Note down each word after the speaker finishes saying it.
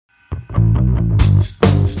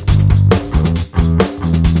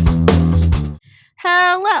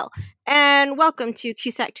and welcome to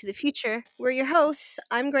Cusack to the Future. We're your hosts.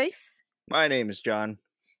 I'm Grace, My name is John.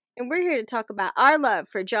 and we're here to talk about our love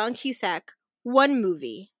for John Cusack, one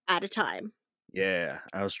movie at a time. Yeah,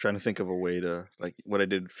 I was trying to think of a way to, like, what I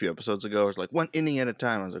did a few episodes ago. I was like, one inning at a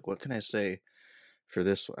time. I was like, what can I say for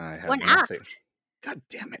this one? I have One nothing. act. God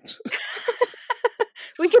damn it.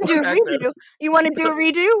 We can do a One act at redo. You want to do a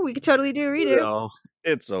redo? We could totally do a redo. No,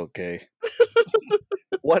 it's okay.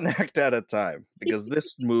 One act at a time. Because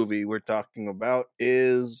this movie we're talking about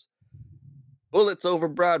is Bullets Over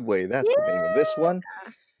Broadway. That's the name of this one.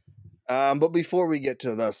 But before we get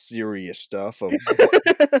to the serious stuff of what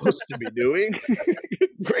we're supposed to be doing,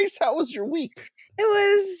 Grace, how was your week?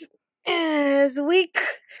 It was a week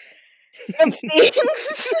of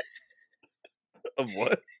things. Of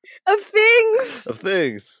what? Of things. Of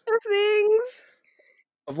things. Of things.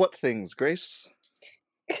 Of what things, Grace?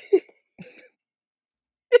 I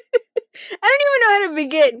don't even know how to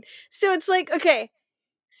begin. So it's like, okay,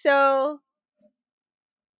 so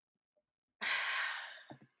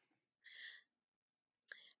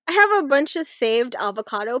I have a bunch of saved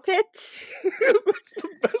avocado pits. That's the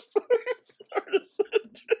best way to start a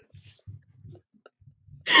sentence.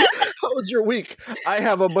 How was your week? I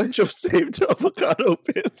have a bunch of saved avocado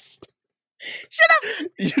pits. Shut up!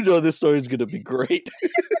 You know this story is going to be great.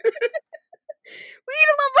 We eat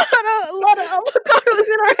a lot of avocados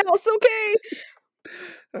in our house, okay?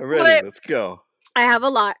 I'm ready. But- Let's go. I have a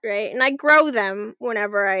lot, right? And I grow them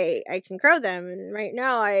whenever I can grow them. And right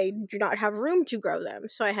now I do not have room to grow them.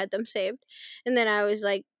 So I had them saved. And then I was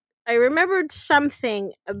like, I remembered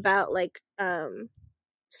something about like,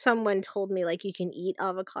 someone told me like you can eat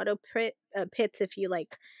avocado pits if you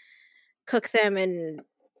like cook them and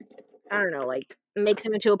I don't know, like make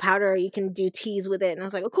them into a powder. Or you can do teas with it. And I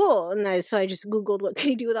was like, oh, cool. And so I just Googled what can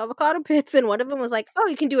you do with avocado pits. And one of them was like, oh,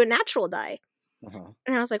 you can do a natural dye. Uh-huh.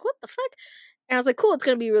 And I was like, what the fuck? And I was like, cool, it's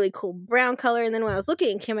going to be really cool brown color. And then when I was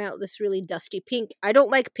looking, it came out this really dusty pink. I don't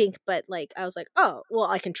like pink, but like, I was like, oh, well,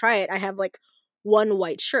 I can try it. I have like one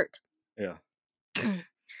white shirt. Yeah.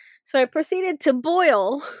 So I proceeded to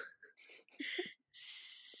boil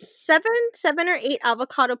seven or eight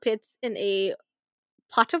avocado pits in a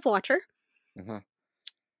pot of water. Uh-huh.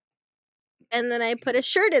 And then I put a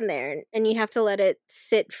shirt in there. And you have to let it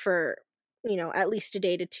sit for, at least a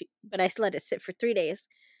day to two. But I let it sit for 3 days.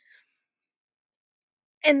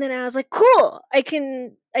 And then I was like, cool, I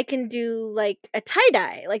can do like a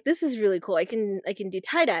tie-dye. Like this is really cool. I can do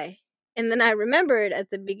tie-dye. And then I remembered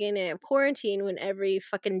at the beginning of quarantine when every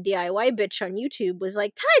fucking DIY bitch on YouTube was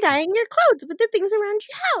like tie-dyeing your clothes with the things around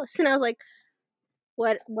your house. And I was like,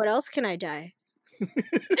 what else can I dye?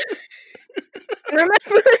 Remember,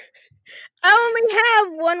 I only have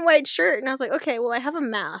one white shirt. And I was like, okay, well I have a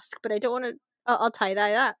mask, but I don't want to I'll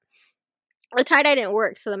tie-dye that. The tie-dye didn't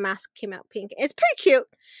work, so the mask came out pink. It's pretty cute.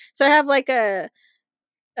 So I have like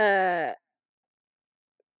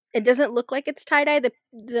it doesn't look like it's tie-dye.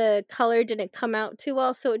 The color didn't come out too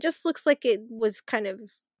well, so it just looks like it was kind of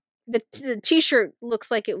the t-shirt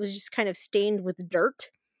looks like it was just kind of stained with dirt.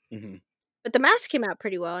 Mm-hmm. But the mask came out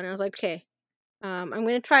pretty well, and I was like, okay, I'm going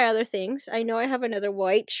to try other things. I know I have another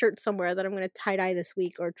white shirt somewhere that I'm going to tie-dye this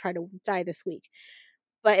week or try to dye this week.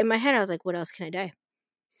 But in my head, I was like, what else can I dye?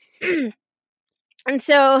 And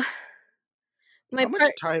so How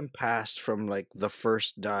much time passed from like the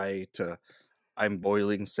first dye to I'm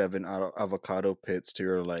boiling 7 avocado pits to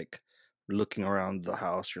you're like looking around the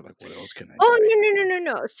house? You're like, what else can I dye?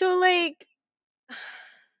 No. So like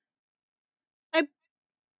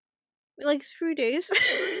 3 days.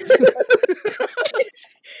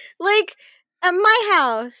 Like at my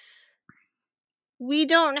house, we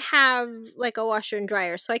don't have like a washer and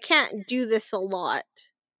dryer, so I can't do this a lot.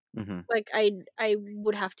 Mm-hmm. Like I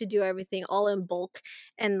would have to do everything all in bulk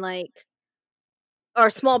and like or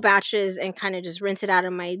small batches and kind of just rinse it out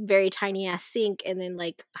of my very tiny ass sink and then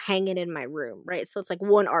like hang it in my room, right? So it's like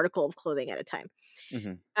one article of clothing at a time.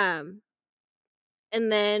 Mm-hmm.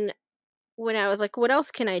 And then when I was like, what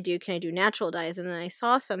else can I do? Can I do natural dyes? And then I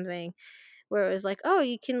saw something where it was like, oh,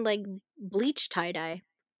 you can like bleach tie-dye.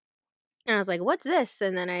 And I was like, what's this?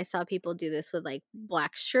 And then I saw people do this with like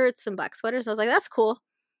black shirts and black sweaters. I was like, that's cool.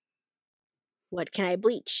 What can I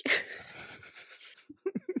bleach?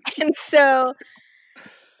 And so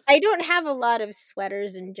I don't have a lot of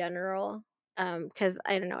sweaters in general because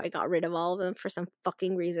I don't know, I got rid of all of them for some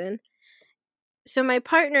fucking reason. So my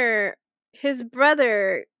partner, his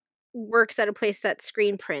brother works at a place that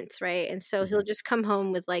screen prints, right? And so he'll just come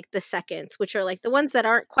home with like the seconds, which are like the ones that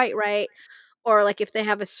aren't quite right, or like if they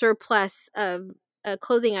have a surplus of a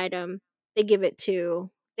clothing item, they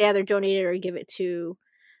either donate it or give it to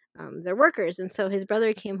their workers. And so his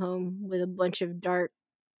brother came home with a bunch of dark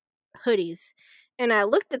hoodies, and I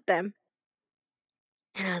looked at them,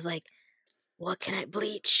 and I was like, "What can I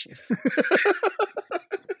bleach?"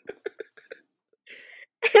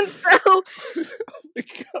 And so Oh my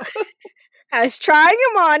God. I was trying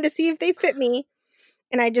them on to see if they fit me,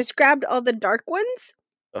 and I just grabbed all the dark ones.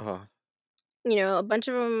 Uh-huh. A bunch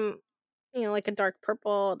of them. Like a dark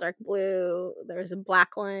purple, dark blue. There was a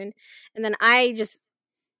black one, and then I just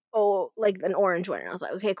like an orange one. And I was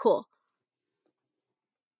like, okay, cool.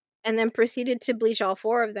 And then proceeded to bleach all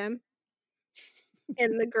 4 of them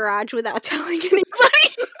in the garage without telling anybody.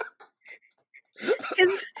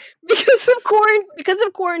 Because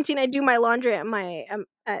of quarantine, I do my laundry at my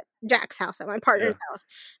at Jack's house, at my partner's house,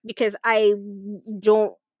 because I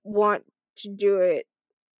don't want to do it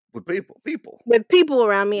With people. with people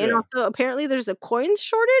around me. And Yeah. also, apparently, there's a coins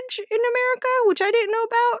shortage in America, which I didn't know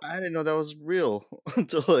about. I didn't know that was real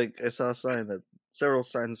until like I saw a sign that several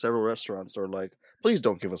restaurants are like, please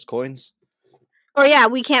don't give us coins. Or yeah,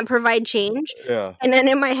 we can't provide change. Yeah. And then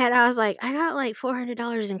in my head, I was like, I got like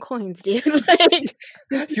 $400 in coins, dude. Like,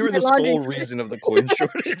 You were the sole reason of the coin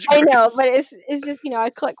shortage. I know, but it's just I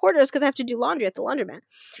collect quarters because I have to do laundry at the laundromat.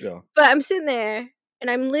 Yeah. But I'm sitting there,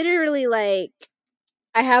 and I'm literally like,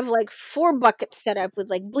 I have like 4 buckets set up with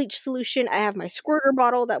like bleach solution. I have my squirter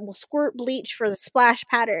bottle that will squirt bleach for the splash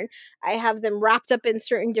pattern. I have them wrapped up in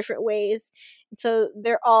certain different ways. So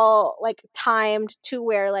they're all like timed to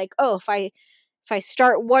where like, oh, if I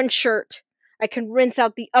start one shirt, I can rinse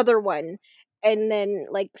out the other one. And then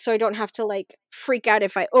like, so I don't have to like freak out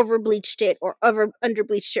if I over bleached it or under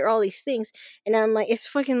bleached it or all these things. And I'm like, it's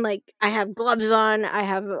fucking like, I have gloves on, I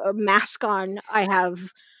have a mask on, I have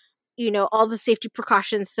all the safety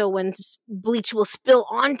precautions, so when bleach will spill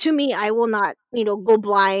onto me, I will not, go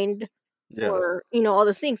blind. Yeah. Or, all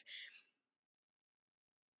those things.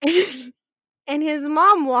 And his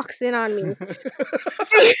mom walks in on me,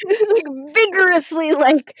 like vigorously,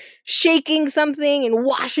 like shaking something and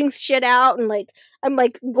washing shit out, and like I'm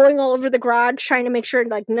like going all over the garage trying to make sure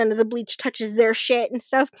like none of the bleach touches their shit and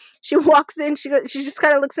stuff. She walks in, she just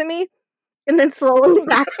kind of looks at me, and then slowly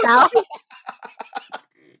backs out.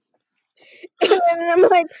 And I'm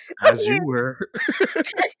like, as you were. I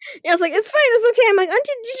was like, it's fine, it's okay. I'm like,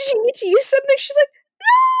 Auntie, did you need to use something? She's like,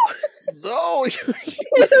 no.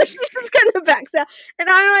 she just kind of backs out. And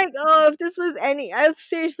I'm like, oh, if this was I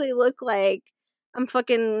seriously look like I'm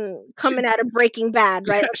fucking coming out of Breaking Bad,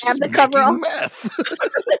 right? Yeah, I have the cover making on. meth.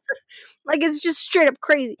 Like, it's just straight up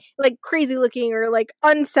crazy, like crazy looking or like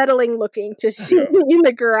unsettling looking to see me in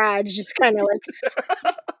the garage, just kind of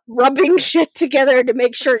like rubbing shit together to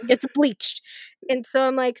make sure it gets bleached. And so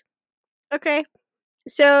I'm like, okay.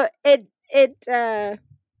 So it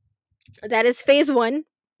that is phase 1.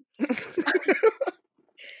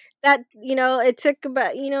 That it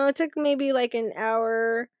took maybe like an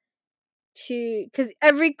hour to, because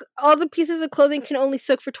all the pieces of clothing can only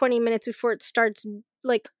soak for 20 minutes before it starts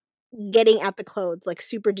like getting at the clothes, like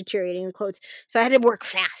super deteriorating the clothes. So I had to work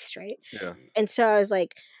fast, right? Yeah. And so I was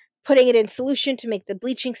like putting it in solution to make the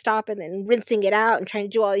bleaching stop, and then rinsing it out and trying to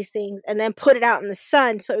do all these things, and then put it out in the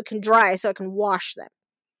sun so it can dry, so I can wash them,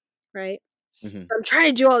 right? Mm-hmm. So I'm trying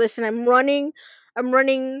to do all this, and I'm running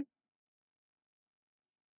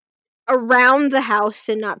around the house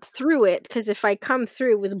and not through it, because if I come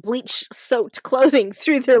through with bleach soaked clothing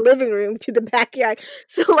through their living room to the backyard,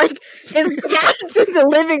 so like if Dad's in the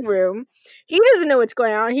living room, he doesn't know what's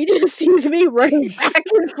going on. He just sees me running back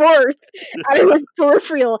and forth out of his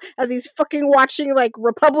peripheral as he's fucking watching like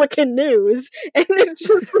Republican news, and it's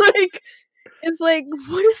just like, it's like,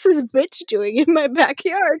 what is this bitch doing in my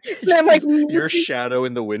backyard? And I'm like, your shadow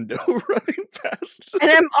in the window running past.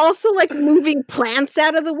 And I'm also like moving plants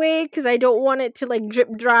out of the way because I don't want it to like drip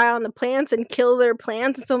dry on the plants and kill their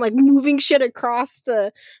plants. So I'm like moving shit across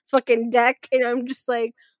the fucking deck, and I'm just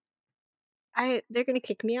like, they're gonna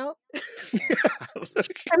kick me out.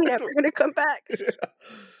 I'm never gonna come back. Yeah.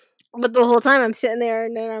 But the whole time I'm sitting there,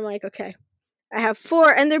 and then I'm like, okay. I have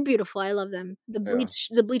 4, and they're beautiful. I love them. The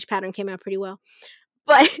bleach pattern came out pretty well.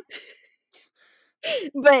 But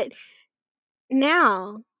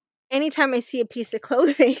now, anytime I see a piece of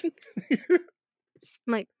clothing, I'm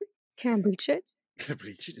like, can I bleach it? Can I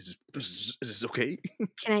bleach it? Is this okay?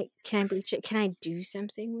 Can I bleach it? Can I do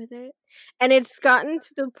something with it? And it's gotten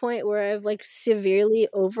to the point where I've like severely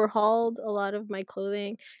overhauled a lot of my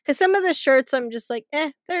clothing. Because some of the shirts I'm just like,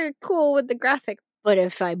 they're cool with the graphic. But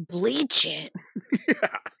if I bleach it,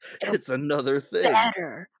 yeah, it's another thing.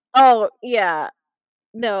 Better. Oh, yeah.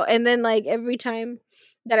 No, and then like every time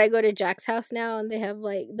that I go to Jack's house now and they have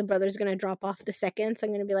like the brother's gonna drop off the seconds,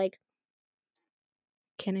 I'm gonna be like,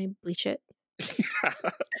 can I bleach it?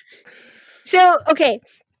 So, okay.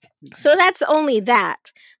 So that's only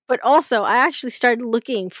that. But also, I actually started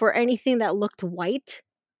looking for anything that looked white.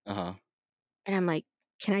 Uh-huh. And I'm like,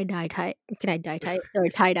 can I dye tie it or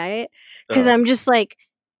tie dye it? Because Uh. I'm just like,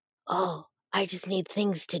 oh, I just need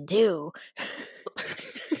things to do.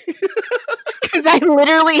 Because I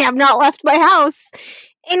literally have not left my house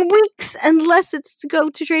in weeks unless it's to go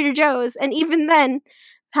to Trader Joe's. And even then,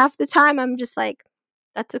 half the time I'm just like,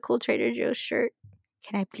 that's a cool Trader Joe's shirt.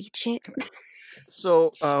 Can I bleach it?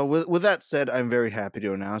 So, with that said, I'm very happy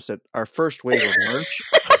to announce that our first wave of merch,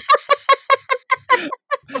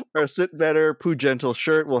 our Sit Better Poo Gentle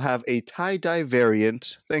shirt, will have a tie-dye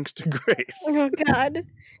variant thanks to Grace. Oh, God.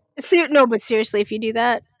 No, but seriously, if you do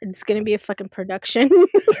that, it's going to be a fucking production. You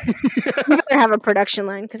better have a production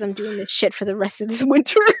line because I'm doing this shit for the rest of this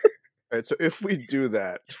winter. All right, so if we do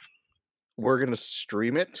that, we're gonna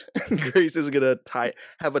stream it. Grace is gonna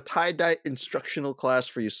have a tie-dye instructional class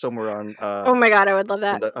for you somewhere on Oh my God, I would love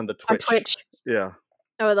that. on the On Twitch. Twitch. Yeah.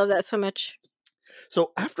 I would love that so much.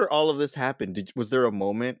 So after all of this happened, was there a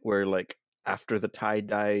moment where, like, after the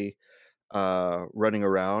tie-dye running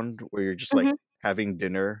around, where you're just like having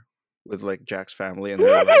dinner with like Jack's family, and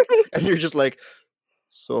they're like, and you're just like,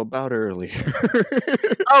 so about earlier?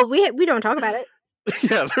 Oh, we don't talk about it.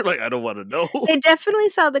 Yeah, they're like, I don't want to know. They definitely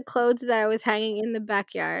saw the clothes that I was hanging in the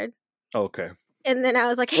backyard. Okay. And then I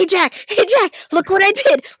was like, hey, Jack, look what I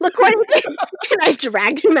did. Look what I did. And I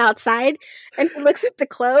dragged him outside, and he looks at the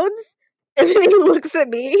clothes, and then he looks at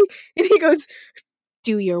me, and he goes,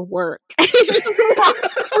 do your work. And he just walked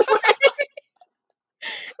away.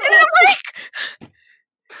 And I'm like,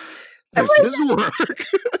 This is work.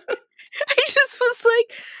 I just was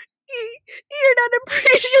like, you're not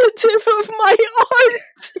appreciative of my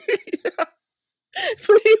art. Yeah.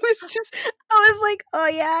 But it was just, I was like, oh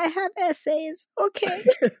yeah, I have essays. Okay.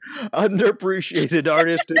 Underappreciated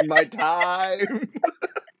artist in my time.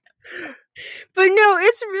 But no,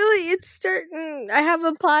 it's starting. I have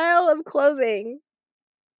a pile of clothing,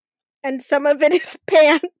 and some of it is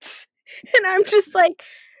pants, and I'm just like,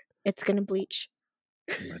 it's gonna bleach.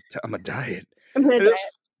 I'm a diet. I'm gonna dye it.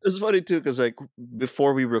 It's funny too, because like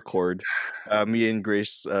before we record, me and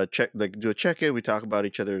Grace do a check-in. We talk about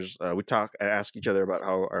each other's. We talk and ask each other about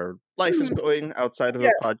how our life is going outside of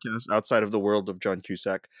the podcast, outside of the world of John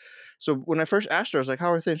Cusack. So when I first asked her, I was like,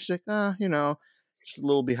 "How are things?" She's like, just a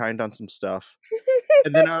little behind on some stuff."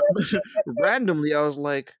 And then randomly, I was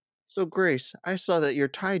like, "So Grace, I saw that you're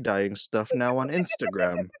tie-dyeing stuff now on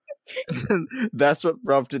Instagram." That's what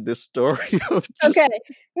prompted this story. Okay,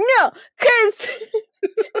 no, because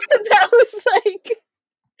that was like,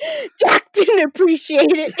 Jack didn't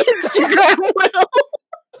appreciate it Instagram well.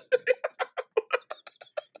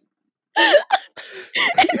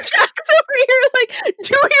 And Jack's over here like,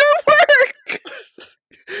 do your work.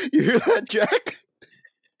 You hear that, Jack?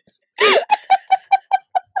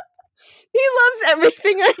 He loves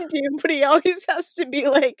everything I do, but he always has to be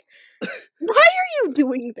like, why are you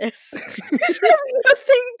doing this? This has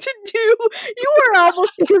nothing to do. You are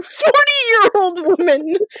almost a 40-year-old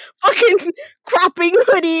woman fucking cropping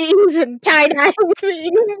hoodies and tie-dyeing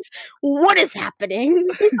things. What is happening?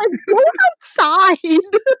 He's like, go outside.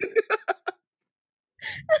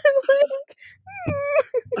 I'm like,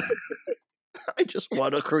 I just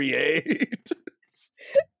want to create.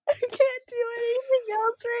 I can't do anything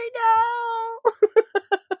else right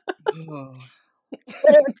now.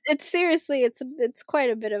 But it's seriously, it's quite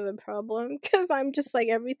a bit of a problem because I'm just like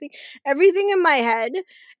everything in my head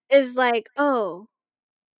is like, oh,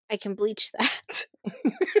 I can bleach that.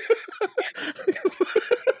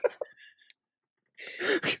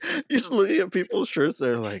 Just looking at people's shirts,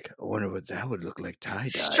 they're like, I wonder what that would look like tie-dye.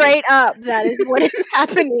 Straight up, that is what is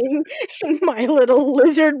happening in my little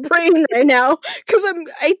lizard brain right now. Because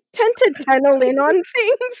I tend to tunnel in on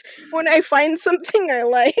things when I find something I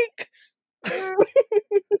like.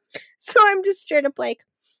 So I'm just straight up like,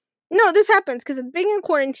 no, this happens because being in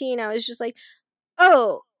quarantine, I was just like,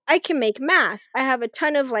 oh, I can make masks. I have a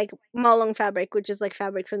ton of like malong fabric, which is like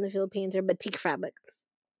fabric from the Philippines, or batik fabric.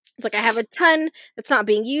 It's like I have a ton that's not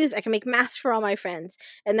being used. I can make masks for all my friends.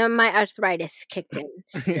 And then my arthritis kicked in.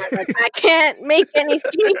 Like, I can't make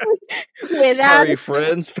anything without. Sorry,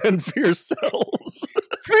 friends, fend for yourselves.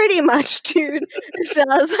 Pretty much, dude. So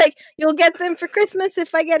I was like, you'll get them for Christmas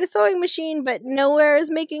if I get a sewing machine, but nowhere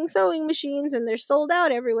is making sewing machines and they're sold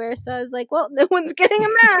out everywhere. So I was like, well, no one's getting a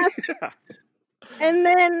mask. And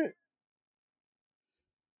then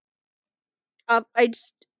I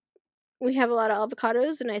just we have a lot of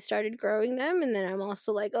avocados, and I started growing them, and then I'm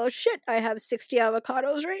also like, oh shit, I have 60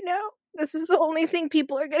 avocados right now. This is the only thing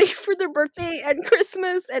people are getting for their birthday and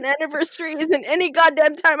Christmas and anniversaries, and any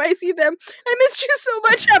goddamn time I see them. I miss you so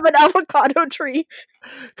much. Have an avocado tree.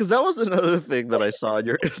 Because that was another thing that I saw on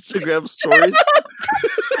your Instagram stories.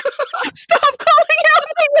 Stop calling out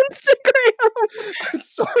my Instagram. I'm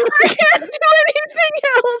sorry. I can't do anything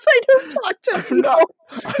else. I don't talk to people.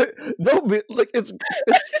 No, but, like it's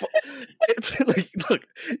like, look,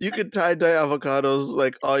 you can tie dye avocados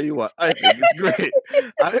like all you want. I think it's great.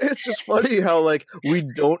 It's just funny how like we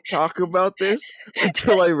don't talk about this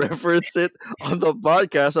until I reference it on the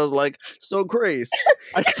podcast. I was like, so Grace,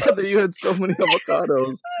 I saw that you had so many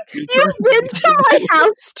avocados. You've been to my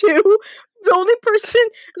house too. The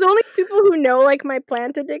only people who know like my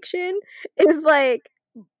plant addiction is like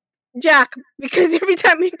Jack, because every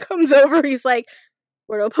time he comes over, he's like,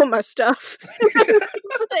 "Where do I put my stuff?"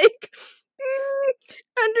 It's like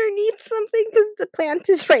underneath something because the plant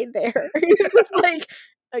is right there. He's just like,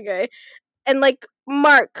 okay. And like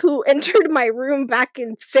Mark, who entered my room back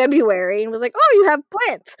in February and was like, "Oh, you have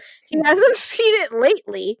plants." He hasn't seen it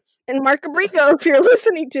lately. And Mark Abrigo, if you're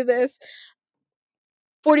listening to this,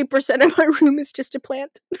 40% of my room is just a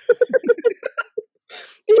plant.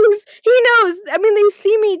 He knows. I mean, they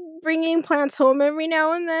see me bringing plants home every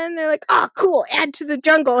now and then. They're like, "Oh, cool, add to the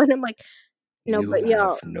jungle." And I'm like, "No, but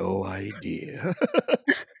y'all, have no idea."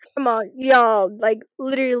 come on, y'all. Like,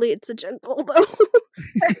 literally, it's a jungle, though.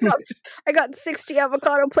 I got 60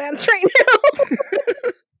 avocado plants right now.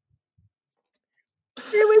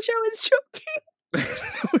 I wish I was joking.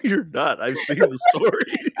 No, you're not. I've seen the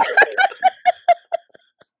stories.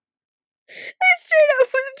 I straight up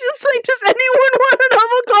was just like, does anyone want an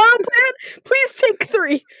avocado plant? Please take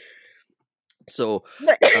 3. So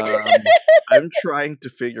I'm trying to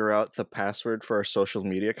figure out the password for our social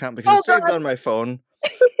media account because it's saved on my phone.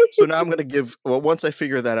 So now I'm going to give, once I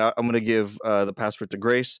figure that out, I'm going to give the password to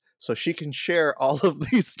Grace so she can share all of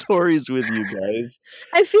these stories with you guys.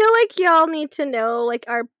 I feel like y'all need to know like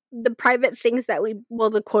the private things that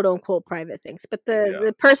the quote unquote private things, but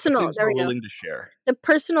the personal, the we're willing to share. The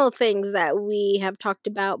personal things that we have talked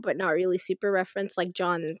about, but not really super referenced, like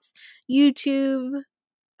John's YouTube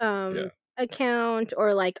account,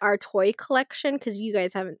 or like our toy collection, because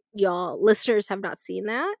y'all listeners have not seen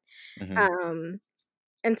that. Mm-hmm.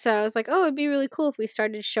 And so I was like, oh, it'd be really cool if we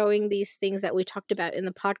started showing these things that we talked about in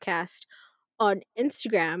the podcast on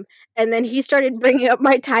Instagram. And then he started bringing up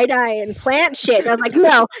my tie-dye and plant shit. And I was like,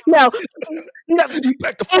 no.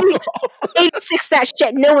 Back the fuck off. 86 that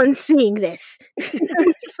shit. No one's seeing this.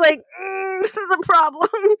 It's just like, this is a problem.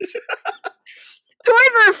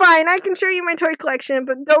 Toys are fine. I can show you my toy collection,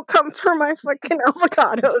 but don't come for my fucking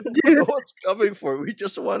avocados, dude. No one's coming for it. We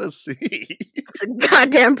just want to see. It's a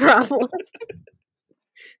goddamn problem.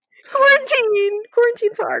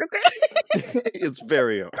 Quarantine's hard, okay? It's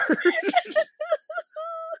very hard.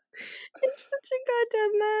 It's such a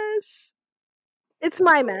goddamn mess. It's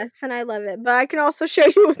my mess, and I love it. But I can also show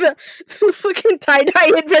you the fucking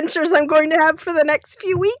tie-dye adventures I'm going to have for the next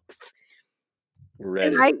few weeks.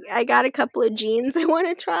 Ready. I got a couple of jeans I want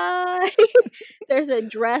to try. There's a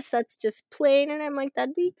dress that's just plain, and I'm like,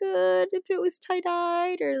 that'd be good if it was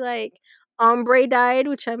tie-dyed or like ombre dyed,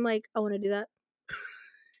 which I'm like, I want to do that.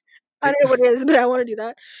 I don't know what it is, but I want to do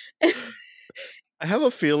that. I have a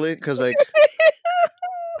feeling because like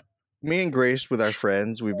me and Grace with our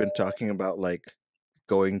friends, we've been talking about like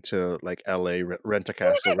going to like LA, rent a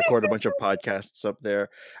castle, record a bunch of podcasts up there.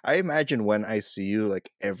 I imagine when I see you,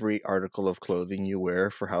 like every article of clothing you wear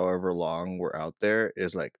for however long we're out there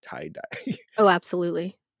is like tie-dye. Oh,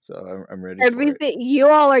 absolutely. So I'm ready. Everything, you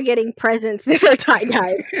all are getting presents that are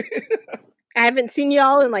tie-dyed. I haven't seen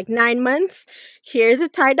y'all in like 9 months. Here's a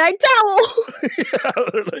tie-dye towel. Yeah,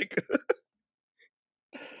 they're like,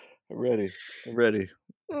 I'm ready.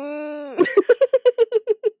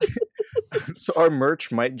 So our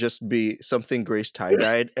merch might just be something Grace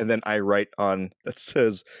tie-dyed, and then I write on that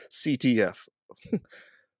says CTF,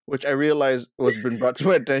 which I realized was been brought to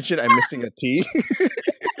my attention. I'm missing a T.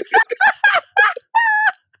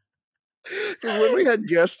 When we had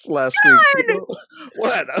guests last week,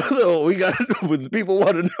 what? Oh, we got when people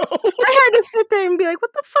want to know. I had to sit there and be like,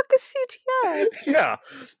 "What the fuck is CTF?" Yeah,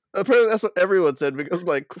 apparently that's what everyone said because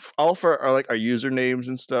like all for our usernames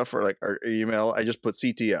and stuff or like our email, I just put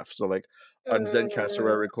CTF. So like on Zencastr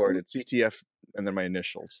where I recorded CTF and then my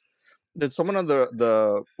initials. Then someone on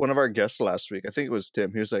the one of our guests last week, I think it was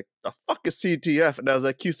Tim, he was like, "The fuck is CTF?" And I was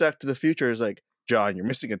like, "Cusack to the Future" is like, "John, you're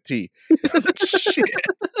missing a T." I was like, shit.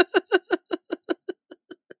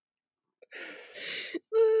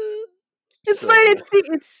 It's So fine.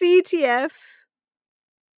 It's CTF.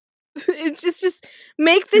 It's just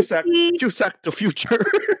make the T. Cusack the future.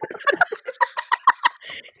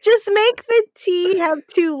 Just make the T have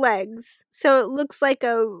two legs, so it looks like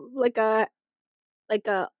a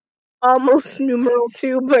almost numeral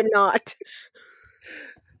 2, but not.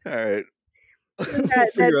 All right. And We'll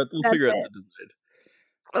figure out that's the it. design.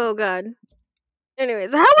 Oh God.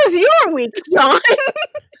 Anyways, how was your week, John?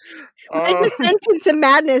 My descent into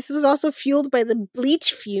madness was also fueled by the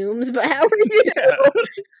bleach fumes, but how are you? Yeah.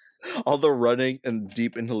 All the running and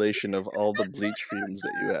deep inhalation of all the bleach fumes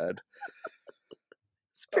that you had.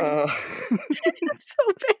 It's pretty it's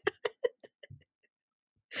so bad.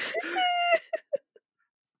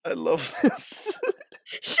 I love this.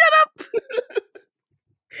 Shut up!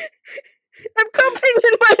 I'm coping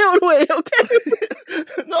in my own way, okay?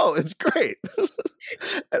 No, it's great.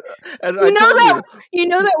 And You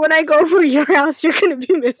know that when I go over your house, you're gonna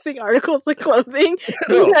be missing articles of clothing.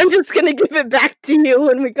 No. And I'm just gonna give it back to you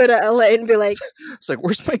when we go to LA and be like, it's like,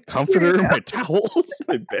 where's my comforter, my towels,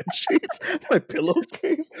 my bed sheets, my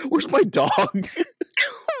pillowcase? Where's my dog?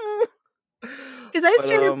 because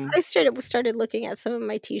I started looking at some of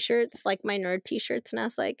my t-shirts, like my nerd t-shirts, and I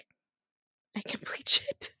was like, I can bleach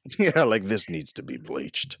it. Yeah, like this needs to be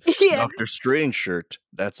bleached. Yeah, Doctor Strange shirt,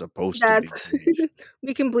 that's supposed to be bleached.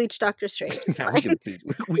 we can bleach Doctor Strange. It's Yeah, fine.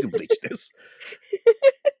 we can bleach this.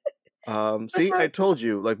 See, I told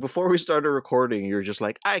you, like before we started recording, you're just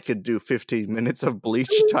like, I could do 15 minutes of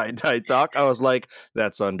bleach tie-dye talk. I was like,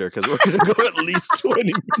 that's under, because we're gonna go at least 20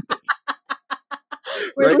 minutes.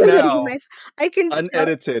 We're Right limiting now, I can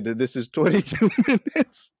unedited, and this is 22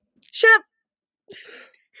 minutes. shut up.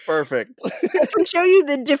 Perfect. I can show you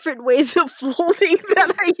the different ways of folding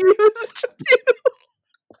that I used to do.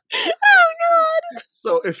 Oh God.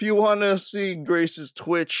 So if you want to see Grace's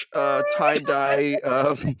Twitch tie-dye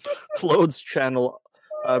clothes channel,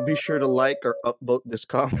 be sure to like or upvote this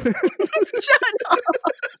comment. Shut up.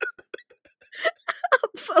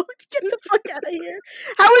 Upvote. Get the fuck out of here.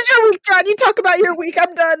 How was your week, John? You talk about your week.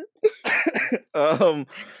 I'm done.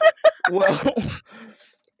 Well,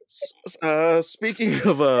 speaking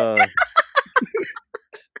of I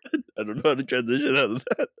don't know how to transition out of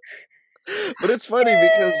that. But it's funny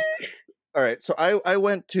because all right, so I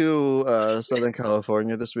went to Southern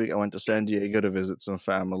California this week. I went to San Diego to visit some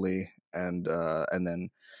family and then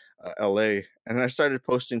LA, and I started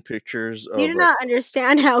posting pictures of You do not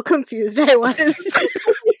understand how confused I was.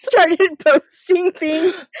 You started posting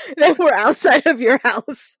things that were outside of your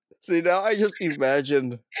house. See, now I just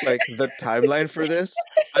imagine like the timeline for this.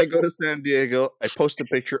 I go to San Diego, I post a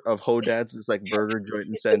picture of Hodad's, this like burger joint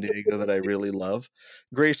in San Diego that I really love.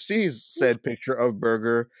 Grace sees said picture of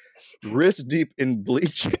burger, wrist deep in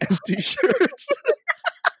bleach and t-shirts.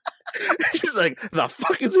 She's like, the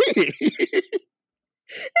fuck is he?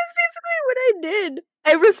 That's basically what I did.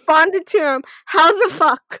 I responded to him, how the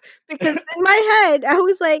fuck? Because in my head, I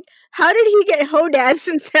was like, how did he get Hodad's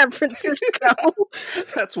in San Francisco?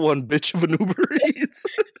 That's one bitch of an Uber Eats.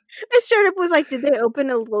 I straight up was like, did they open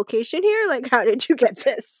a location here? Like, how did you get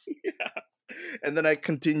this? Yeah. And then I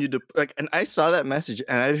continued to like, and I saw that message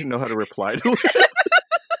and I didn't know how to reply to it.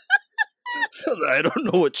 So I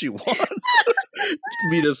don't know what she wants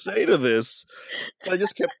me to say to this. So I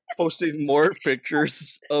just kept posting more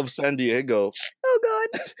pictures of San Diego. Oh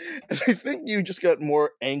God. And I think you just got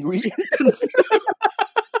more angry and confused.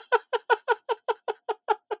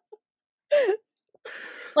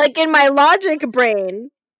 Like in my logic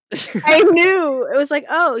brain, I knew it was like,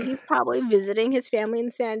 oh, he's probably visiting his family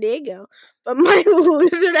in San Diego. But my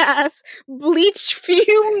lizard ass bleach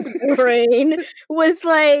fume brain was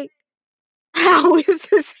like, how is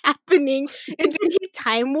this happening? And did he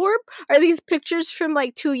time warp? Are these pictures from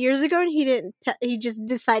like 2 years ago and he didn't he just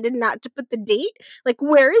decided not to put the date? Like,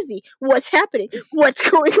 where is he? What's happening? What's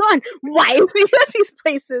going on? Why is he at these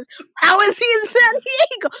places? How is he in San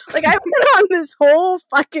Diego? Like, I went on this whole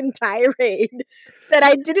fucking tirade that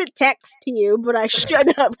I didn't text to you, but I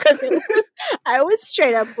should have because I was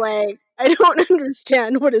straight up like, I don't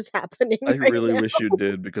understand what is happening. I right really now. wish you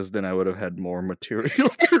did, because then I would have had more material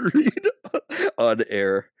to read on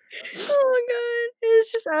air. Oh my God.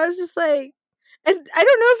 It's just, I was just like, and I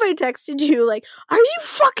don't know if I texted you, like, are you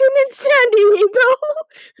fucking in San Diego?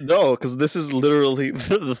 No, because this is literally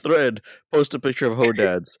the thread. Post a picture of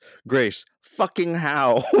Hodad's. Grace, fucking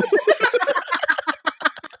how?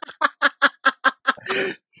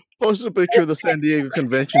 Post a picture of the San Diego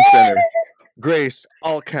Convention Center. Grace,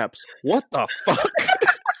 all caps. What the fuck?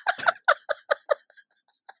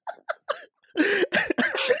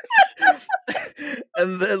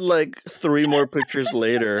 And then, like, 3 more pictures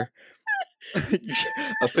later,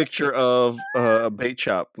 a picture of a bait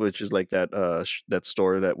shop, which is like that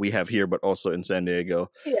store that we have here, but also in San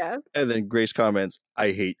Diego. Yeah. And then Grace comments,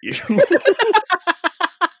 "I hate you."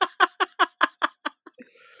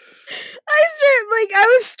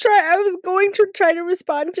 I was going to try to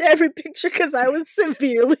respond to every picture because I was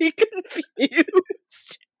severely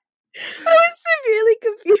confused.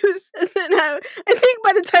 And then I think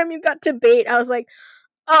by the time you got to bait, I was like,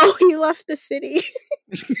 oh, he left the city.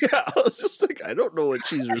 Yeah, I was just like, I don't know what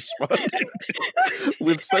she's responding to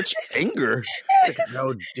with such anger. Like,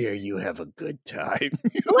 how dare you have a good time?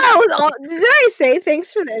 Well, did I say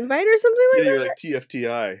thanks for the invite or something like And that? you're like,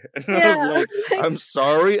 TFTI. And I was like, I'm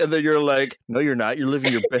sorry. And then you're like, no, you're not. You're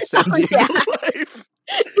living your best San Diego life.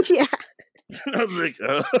 Yeah. And I was like,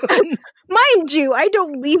 mind you, I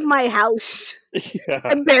don't leave my house. Yeah.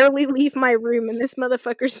 I barely leave my room, and this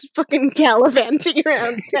motherfucker's fucking gallivanting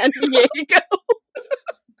around San Diego.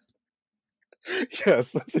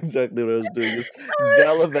 Yes, that's exactly what I was doing. Just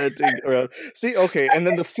gallivanting around. See, okay, and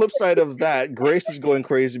then the flip side of that, Grace is going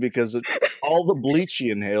crazy because of all the bleach she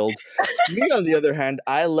inhaled. Me, on the other hand,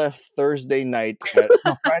 I left Thursday night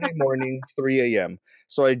Friday morning, 3 a.m.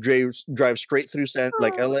 So I drive straight through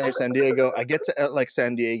LA, San Diego. I get to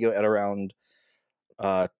San Diego at around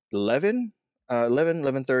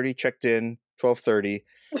 11:30, checked in, 12:30.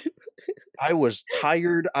 I was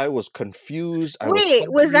tired. I was confused.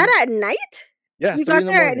 Was that at night? Yeah, you got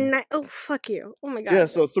there at night. Oh, fuck you! Oh my god. Yeah,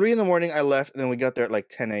 so 3 a.m. I left, and then we got there at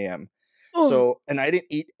 10 a.m. Oh. So, and I didn't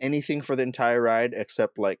eat anything for the entire ride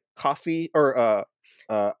except coffee or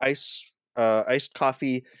iced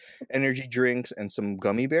coffee, energy drinks, and some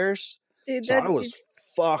gummy bears. Dude, so I was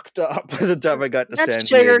fucked up by the time I got to San Diego. That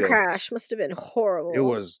sugar crash must have been horrible. It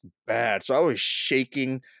was bad. So I was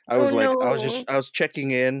shaking. I was I was checking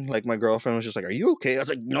in. Like, my girlfriend was just like, "Are you okay?" I was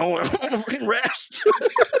like, "No, I want to fucking rest."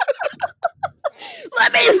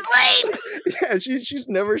 Let me sleep. Yeah, she's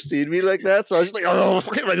never seen me like that, so I was like, "Oh,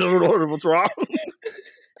 fucking, I don't know what's wrong."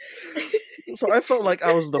 So I felt like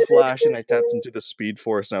I was the Flash, and I tapped into the Speed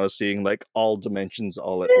Force, and I was seeing all dimensions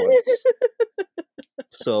all at once.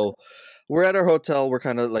 So we're at our hotel. We're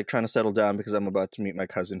kind of trying to settle down because I'm about to meet my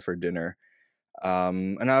cousin for dinner.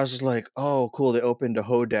 And I was just like, "Oh, cool! They opened a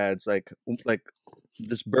Hodad's, like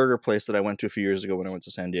this burger place that I went to a few years ago when I went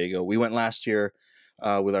to San Diego. We went last year."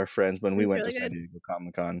 With our friends when we went to San Diego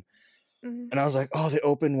Comic-Con. Mm-hmm. And I was like, oh, they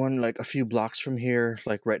opened one a few blocks from here,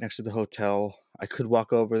 right next to the hotel. I could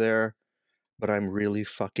walk over there, but I'm really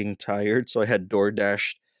fucking tired. So I had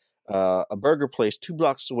DoorDashed a burger place 2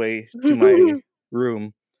 blocks away to my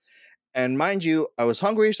room. And mind you, I was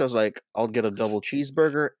hungry, so I was like, I'll get a double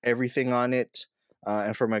cheeseburger, everything on it.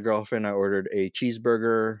 And for my girlfriend, I ordered a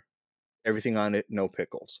cheeseburger, everything on it, no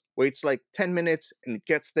pickles. Waits 10 minutes, and it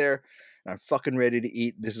gets there. I'm fucking ready to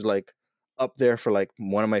eat. This is up there for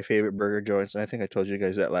one of my favorite burger joints. And I think I told you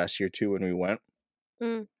guys that last year too when we went.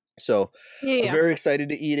 Mm. So I was very excited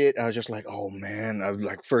to eat it. I was just like, oh man, I was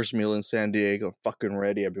first meal in San Diego. I'm fucking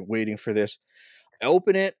ready. I've been waiting for this. I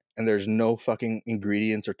open it and there's no fucking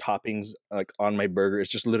ingredients or toppings on my burger.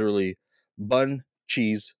 It's just literally bun,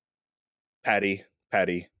 cheese, patty,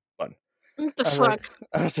 bun. What the fuck?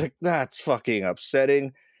 I was like, that's fucking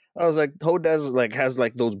upsetting. I was like, Hodad's has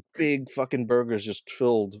those big fucking burgers just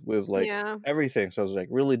filled with everything. So I was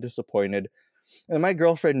really disappointed. And my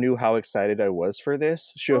girlfriend knew how excited I was for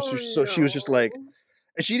this. She was just like,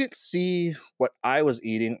 and she didn't see what I was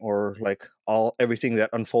eating or everything that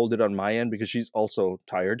unfolded on my end because she's also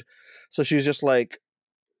tired. So she was just like,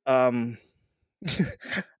 I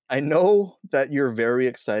know that you're very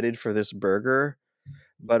excited for this burger,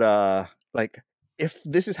 but if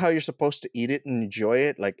this is how you're supposed to eat it and enjoy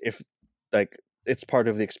it, if it's part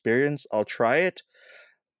of the experience, I'll try it.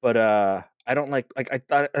 But I don't I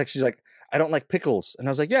thought she's like, I don't like pickles. And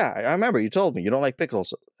I was like, yeah, I remember you told me you don't like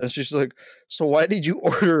pickles. And she's like, so why did you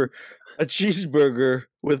order a cheeseburger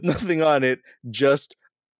with nothing on it, just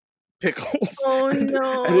pickles? Oh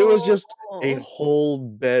no. And it was just a whole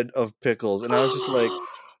bed of pickles. And I was just like,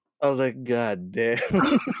 God damn.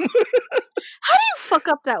 How do you fuck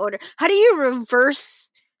up that order? How do you reverse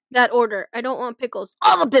that order? I don't want pickles.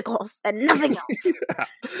 All the pickles and nothing else. Yeah.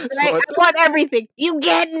 So I want everything. You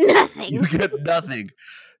get nothing. You get nothing.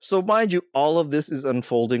 So mind you, all of this is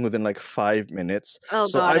unfolding within 5 minutes. Oh,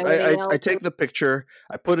 so God, I take the picture,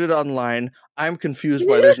 I put it online. I'm confused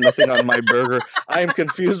why there's nothing on my burger. I'm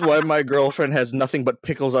confused why my girlfriend has nothing but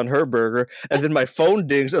pickles on her burger. And then my phone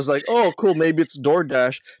dings. I was like, oh, cool, maybe it's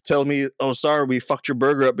DoorDash. Tell me, oh, sorry, we fucked your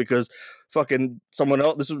burger up because fucking someone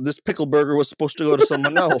else. This pickle burger was supposed to go to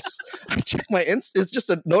someone else. I check my it's just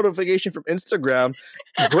a notification from Instagram.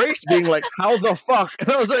 Grace being like, "How the fuck?"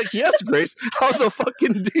 And I was like, "Yes, Grace, how the fuck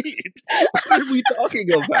indeed? What are we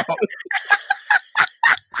talking about?"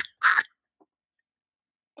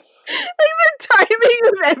 Like the timing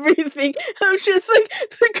of everything. I'm just like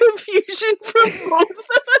the confusion from both of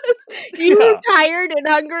us. You were tired and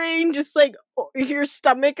hungry, and just like your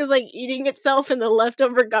stomach is like eating itself in the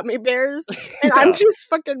leftover gummy bears, and I'm just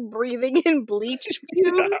fucking breathing in bleach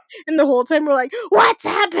fumes. And the whole time we're like, "What's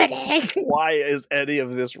happening? Why is any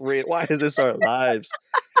of this real? Why is this our lives?"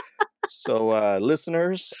 So,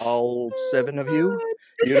 listeners, all 7 of you,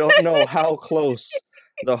 you don't know how close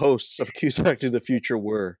the hosts of Cusack to the Future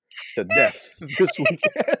were to death this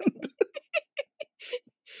weekend.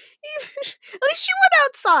 At least you went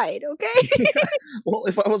outside, okay? Yeah. Well,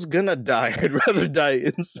 if I was gonna die, I'd rather die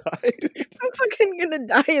inside. I'm fucking gonna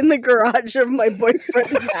die in the garage of my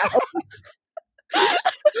boyfriend's house.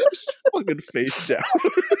 Just fucking face down.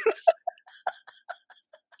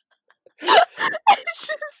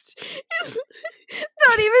 It's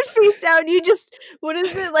not even face down. You just, what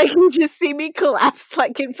is it like? You just see me collapse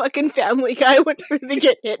like in fucking Family Guy whenever they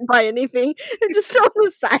get hit by anything, and just on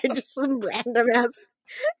the side, just some random ass.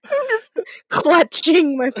 I'm just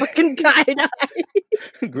clutching my fucking tie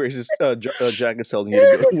dye. Grace's Jack is telling you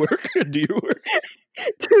to go to work. Do your work.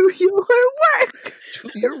 Do your work.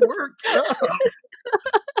 Do your work.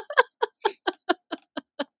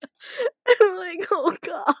 I'm like, oh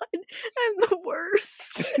god, I'm the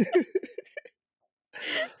worst.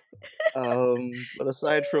 But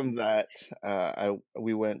aside from that,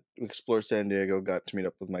 we explored San Diego, got to meet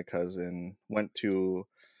up with my cousin, went to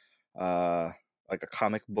like a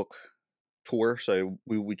comic book tour. So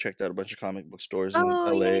we checked out a bunch of comic book stores in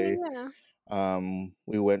LA. Yeah.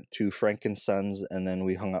 We went to Frank and Sons, and then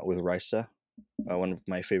we hung out with Risa, one of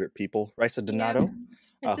my favorite people, Risa Donato,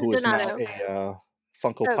 who is now a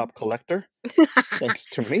Funko Pop collector, thanks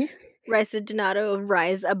to me. Risa Donato of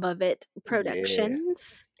Rise Above It Productions.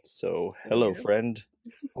 Yeah. So, hello, friend.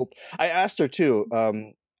 I asked her too.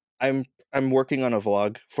 I'm working on a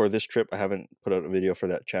vlog for this trip. I haven't put out a video for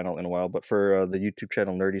that channel in a while, but for the YouTube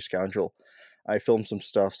channel Nerdy Scoundrel, I filmed some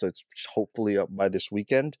stuff, so it's hopefully up by this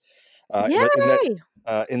weekend. In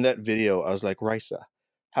that video, I was like, Risa,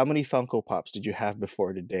 how many Funko Pops did you have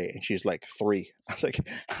before today? And she's like, 3. I was like,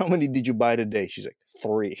 how many did you buy today? She's like,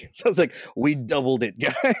 3. So I was like, we doubled it,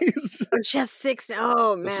 guys. She has 6 now.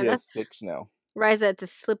 Oh, so man. That's 6 now. Rise at the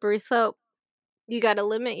slippery slope. You got to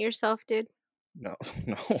limit yourself, dude. No.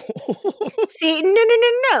 See,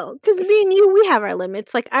 no. Because me and you, we have our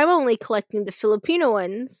limits. Like, I'm only collecting the Filipino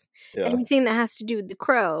ones. Yeah. Anything that has to do with the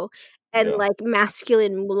crow and, like,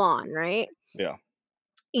 masculine Mulan, right? Yeah.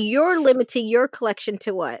 You're limiting your collection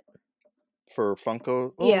to what? For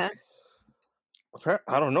Funko? Oh, yeah.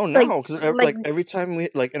 I don't know now. Because, every time we,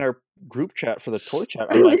 like, in our group chat for the toy chat,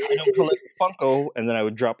 I'm like, I don't collect Funko, and then I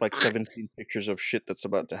would drop, like, 17 pictures of shit that's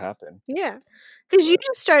about to happen. Yeah. Because you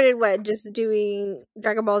just started, just doing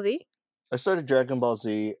Dragon Ball Z? I started Dragon Ball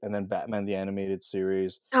Z, and then Batman the Animated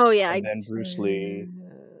Series. Oh, yeah. And then Bruce Lee,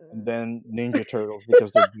 and then Ninja Turtles,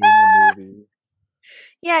 because they're doing a movie.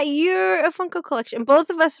 Yeah, you're a Funko collection.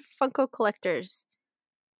 Both of us are Funko collectors.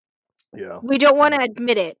 Yeah. We don't want to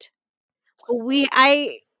admit it. All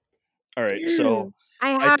right, so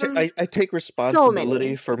I take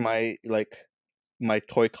responsibility for my my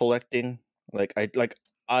toy collecting.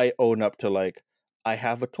 I own up to I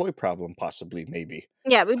have a toy problem, possibly, maybe.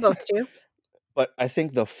 Yeah, we both do. But I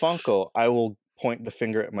think the Funko, I will point the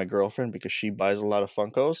finger at my girlfriend because she buys a lot of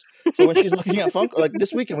Funkos. So when she's looking at Funko, like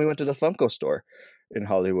this weekend we went to the Funko store in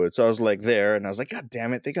Hollywood. So I was there and I was like, God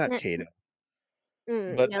damn it, they got Kato.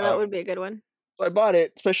 But that would be a good one. So I bought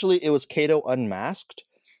it, especially it was Kato unmasked.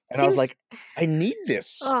 And I was like, I need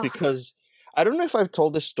this because I don't know if I've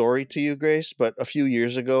told this story to you, Grace, but a few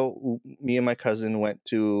years ago, me and my cousin went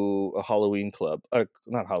to a Halloween club,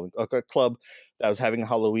 not Halloween, a club that was having a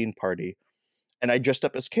Halloween party. And I dressed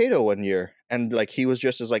up as Kato one year, and he was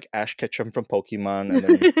dressed as Ash Ketchum from Pokemon. And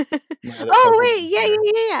then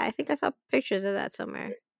yeah. I think I saw pictures of that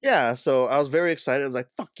somewhere. Yeah, so I was very excited. I was like,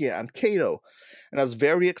 "Fuck yeah, I'm Kato," and I was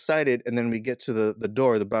very excited. And then we get to the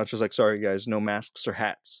door. The bouncer was like, "Sorry guys, no masks or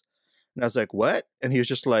hats." And I was like, "What?" And he was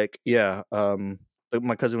just like, "Yeah,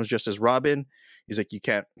 my cousin was dressed as Robin." He's like, "You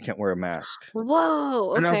can't wear a mask." Whoa!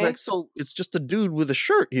 Okay. And I was like, "So it's just a dude with a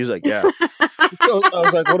shirt?" He was like, "Yeah." So I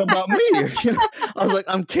was like, "What about me?" I was like,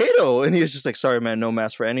 "I'm Kato," and he was just like, "Sorry, man, no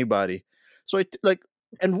mask for anybody." So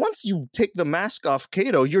and once you take the mask off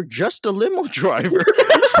Kato, you're just a limo driver.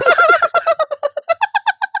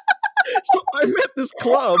 So I'm at this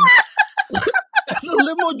club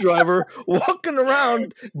limo driver walking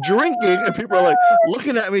around drinking, and people are like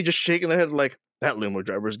looking at me, just shaking their head, like, that limo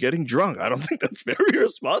driver is getting drunk. I don't think that's very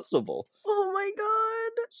responsible. Oh my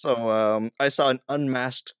god. So I saw an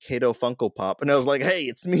unmasked Kato Funko Pop, and I was like, hey,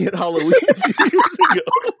 it's me at Halloween a few years ago.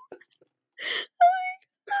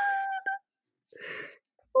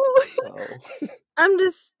 So I'm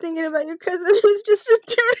just thinking about your cousin who's just a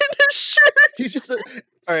dude in a shirt. he's just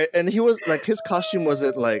all right, and he was like, his costume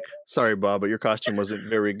wasn't like, sorry, Bob, but your costume wasn't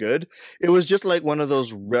very good. It was just like one of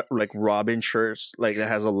those like Robin shirts, like that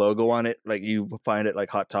has a logo on it, like you find it like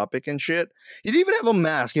Hot Topic and shit. He didn't even have a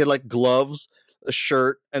mask. He had like gloves, a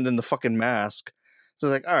shirt, and then the fucking mask. So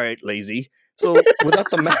it's like, all right, lazy. So without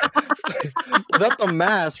the without the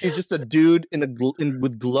mask, he's just a dude in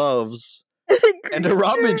with gloves and a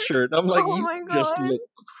Robin shirt. I'm like, Oh you my just God. look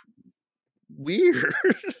weird.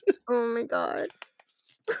 Oh my god.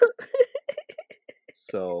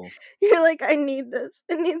 So You're like, I need this.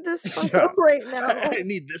 I need this Funko yeah, right now. I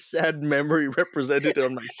need this sad memory represented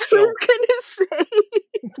on my I shelf. was gonna say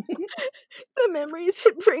the memories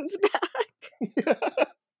it brings back. But,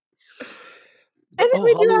 And then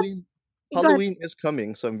we do have Halloween! go ahead. Halloween is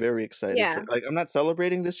coming, so I'm very excited. Yeah. Like, I'm not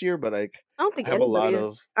celebrating this year, but like, I don't think I have a lot anybody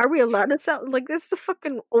of. are we allowed to sell like this is the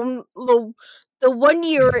fucking the 1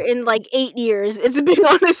 year in like 8 years it's been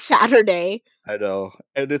on a Saturday. I know,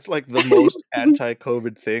 and it's like the most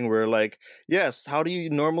anti-COVID thing. Where like, yes, how do you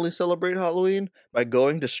normally celebrate Halloween? By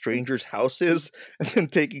going to strangers' houses and then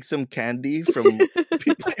taking some candy from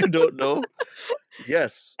people you don't know.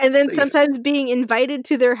 Yes, And then safe. sometimes being invited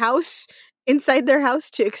to their house inside their house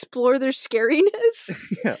to explore their scariness.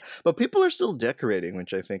 Yeah, but people are still decorating,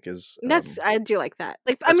 which I think is That's I do like that.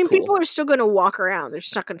 Like I that's mean cool. people are still going to walk around. They're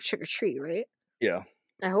just not going to trick or treat, right? Yeah,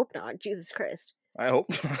 I hope not. Jesus Christ. I hope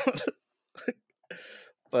not.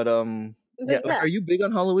 But yeah, But like, yeah, are you big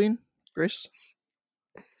on Halloween, Grace?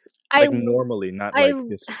 I Like normally, not I like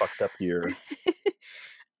this fucked up year.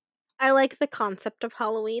 I like the concept of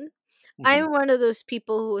Halloween. Mhm. I'm one of those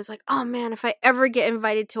people who is like, oh man, if I ever get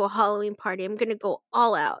invited to a Halloween party, I'm gonna go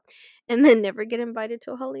all out, and then never get invited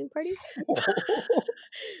to a Halloween party.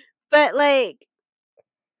 But like,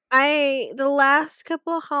 the last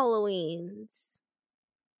couple of Halloweens,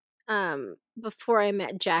 before I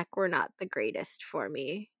met Jack, were not the greatest for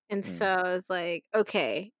me, and so Mm, I was like,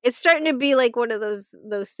 okay, it's starting to be like one of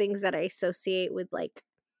those things that I associate with like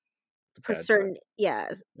the for bad time. certain, yeah,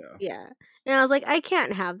 Yeah. yeah, and I was like, I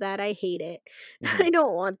can't have that. I hate it. Mhm. I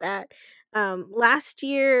don't want that. Last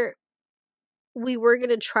year we were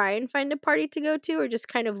gonna try and find a party to go to, or just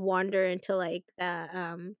kind of wander into like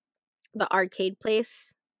the arcade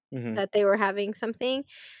place Mhm. that they were having something.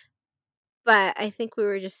 But I think we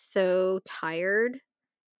were just so tired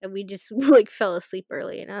that we just like fell asleep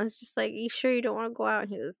early. And I was just like, "You sure you don't want to go out?"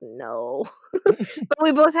 And he goes, "No." But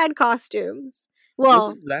we both had costumes. Well,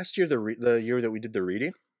 Wasn't last year the year that we did the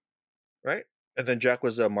reading, right? And then Jack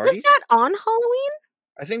was was Marty. that on Halloween?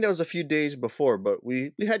 I think that was a few days before, but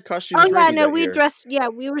we had Oh costumes yeah, ready no, that we year. dressed. Yeah,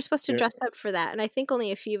 we were supposed to Yeah, dress up for that, and I think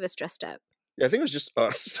only a few of us dressed up. yeah, I think it was just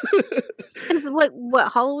us. Because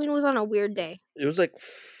what Halloween was on a weird day. It was like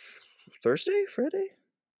Thursday, Friday,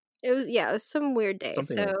 It was some weird day.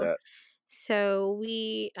 something like that. So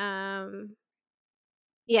we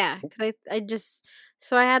yeah, because I just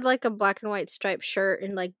so I had like a black and white striped shirt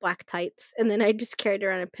and like black tights, and then I just carried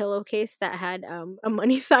around a pillowcase that had a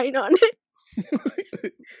money sign on it.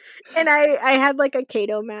 And I had like a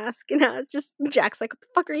Kato mask, and I was just Jack's like, "What the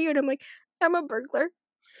fuck are you?" And I'm like, "I'm a burglar."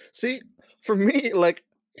 See, for me, like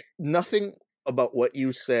nothing about what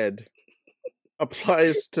you said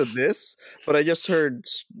applies to this, but I just heard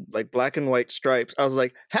like black and white stripes. I was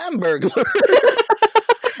like, hamburglar.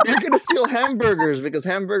 You're gonna steal hamburgers because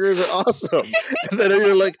hamburgers are awesome. And then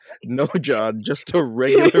you're like, no, John, just a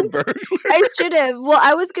regular burglar. I should have. Well,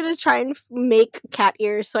 I was gonna try and make cat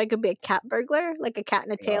ears so I could be a cat burglar, like a cat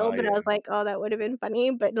and a tail. But I Yeah. was like, oh, that would have been funny.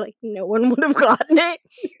 But like, no one would have gotten it.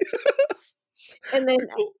 And then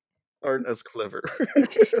People aren't as clever.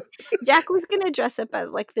 Jack was gonna dress up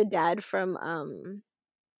as like the dad from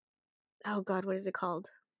oh god, what is it called?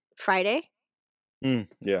 Friday?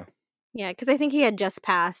 Yeah. Yeah, because I think he had just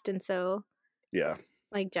passed, and so Yeah.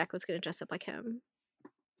 like Jack was gonna dress up like him.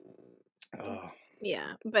 Oh.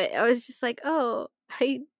 Yeah, but I was just like, oh,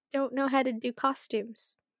 I don't know how to do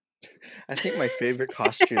costumes. I think my favorite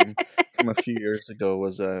costume from a few years ago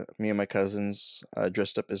was me and my cousins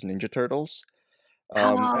dressed up as Ninja Turtles.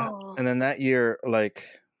 Oh, And then that year, like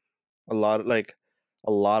a lot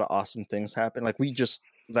of awesome things happened. Like we just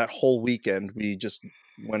that whole weekend we just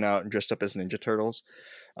went out and dressed up as Ninja Turtles.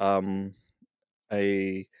 Um,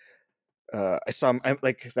 I I saw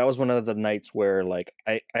like that was one of the nights where like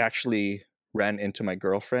I actually ran into my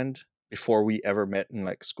girlfriend before we ever met in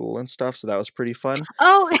like school and stuff, so that was pretty fun.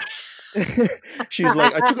 Oh. She's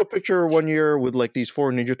like, I took a picture one year with like these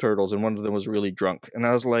 4 Ninja Turtles, and one of them was really drunk, and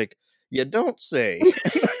I was like, "You don't say."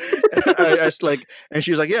 I was like, and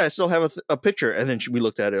she was like, "Yeah, I still have a picture." And then we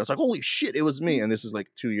looked at it. I was like, "Holy shit, it was me!" And this is like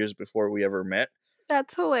 2 years before we ever met.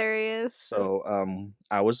 That's hilarious. So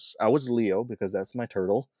I was Leo because that's my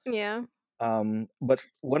turtle. Yeah. But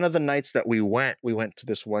one of the nights that we went to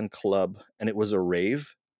this one club, and it was a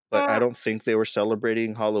rave. But I don't think they were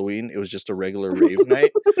celebrating Halloween. It was just a regular rave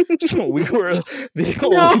night. So we were the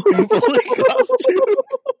only people in costume.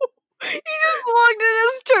 He just walked in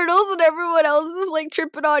as turtles and everyone else is like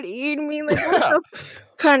tripping on E and me like, Yeah. what the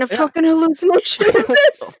kind of Yeah. fucking hallucination is What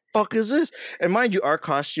this? the fuck is this? And mind you, our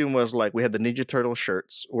costume was like, we had the Ninja Turtle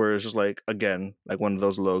shirts, where it's just like, again, like one of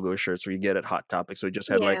those logo shirts where you get at Hot Topic. So we just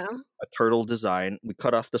had like Yeah. a turtle design. We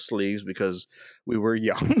cut off the sleeves because we were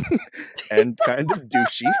young and kind of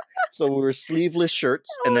douchey. So we were sleeveless shirts,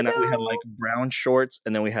 and then we had like brown shorts,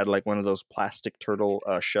 and then we had like one of those plastic turtle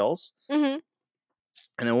shells. Mm-hmm.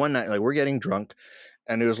 And then one night, like we're getting drunk,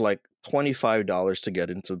 and it was like $25 to get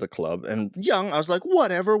into the club. And young, I was like,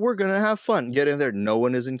 whatever, we're gonna have fun. Get in there. No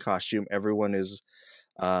one is in costume. Everyone is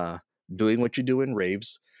doing what you do in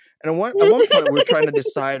raves. And at one point, we were trying to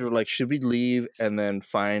decide, like, should we leave and then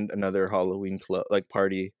find another Halloween club, like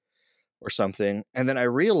party or something? And then I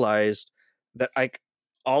realized that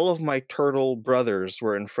all of my turtle brothers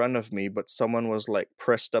were in front of me, but someone was like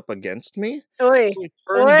pressed up against me. Oi. So he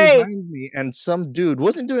turned behind me, and some dude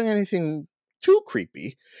wasn't doing anything too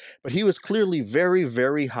creepy, but he was clearly very,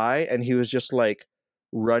 very high, and he was just like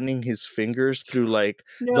running his fingers through like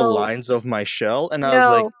the lines of my shell. And I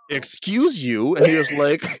was like, excuse you. And he was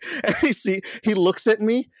like, and he looks at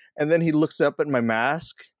me, and then he looks up at my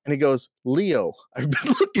mask, and he goes, Leo, I've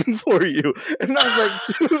been looking for you. And I was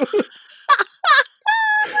like, dude.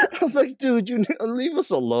 I was like, dude, you leave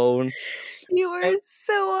us alone. You are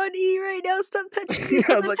so on E right now. Stop touching me.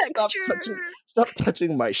 I was like, stop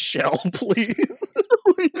touching my shell, please.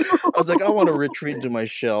 I was like, I want to retreat to my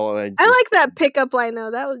shell. And I like that pickup line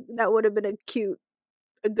though. That would have been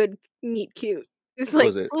a good meet cute. It's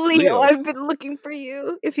like, Leo, I've been looking for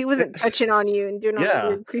you. If he wasn't touching on you and doing all that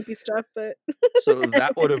weird, creepy stuff, but so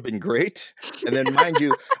that would have been great. And then mind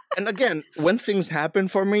you, and again, when things happen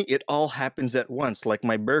for me, it all happens at once, like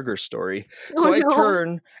my burger story. So I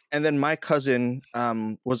turn, and then my cousin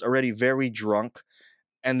was already very drunk.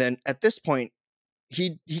 And then at this point,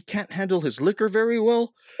 he can't handle his liquor very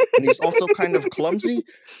well, and he's also kind of clumsy,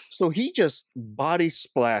 so he just body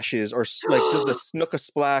splashes or like just a snook a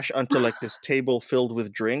splash onto like this table filled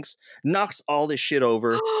with drinks, knocks all this shit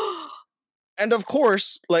over. And of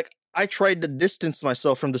course, like, I tried to distance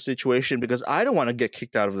myself from the situation because I don't want to get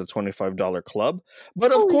kicked out of the $25 club.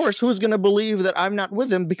 But of course, who's going to believe that I'm not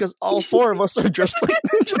with him because all 4 of us are dressed like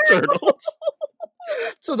Ninja Turtles?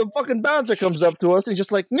 So the fucking bouncer comes up to us and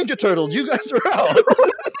just like, Ninja Turtles, you guys are out.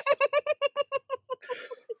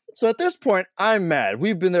 So at this point, I'm mad.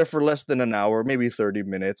 We've been there for less than an hour, maybe 30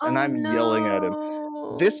 minutes, and I'm yelling at him.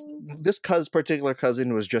 This particular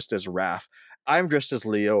cousin was just as Raph. I'm dressed as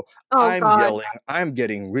Leo. I'm yelling. I'm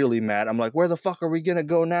getting really mad. I'm like, where the fuck are we gonna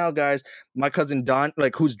go now, guys? My cousin Don,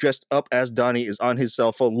 like, who's dressed up as Donnie, is on his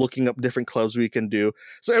cell phone looking up different clubs we can do.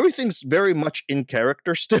 So everything's very much in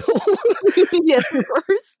character still. Yes, of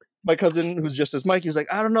course. My cousin, who's just as Mikey, is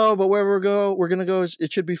like, I don't know, but where we're gonna go,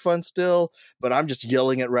 it should be fun still. But I'm just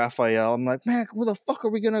yelling at Raphael. I'm like, man, where the fuck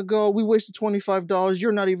are we gonna go? We wasted $25.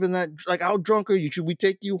 You're not even that, like, how drunk are you? Should we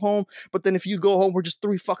take you home? But then if you go home, we're just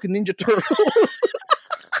 3 fucking Ninja Turtles.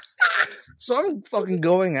 So I'm fucking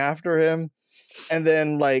going after him. And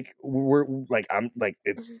then like I'm like,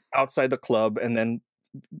 it's outside the club, and then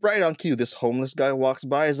right on cue, this homeless guy walks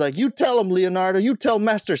by. He's like, you tell him, Leonardo, you tell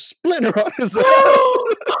Master Splinter on his ass.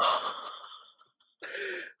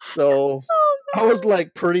 So I was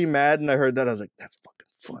like pretty mad, and I heard that. I was like, that's fucking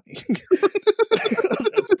funny.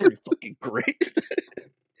 That's pretty fucking great.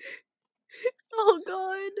 Oh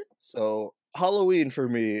god. So Halloween for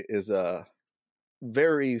me is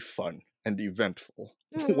very fun and eventful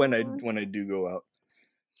when I do go out.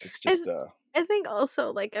 It's just I think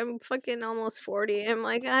also, like, I'm fucking almost 40. I'm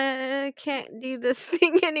like, I can't do this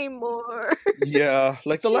thing anymore. Yeah,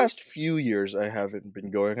 like the last few years I haven't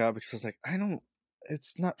been going out because like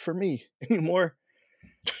it's not for me anymore.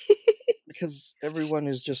 Because everyone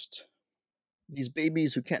is just these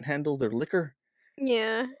babies who can't handle their liquor.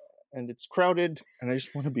 Yeah. and it's crowded, and I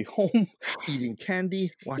just want to be home eating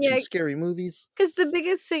candy, watching Yeah, scary movies. because the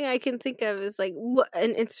biggest thing I can think of is like,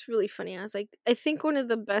 and it's really funny. I was like, I think one of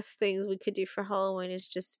the best things we could do for Halloween is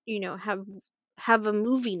just have a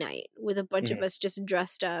movie night with a bunch of Mhm. us just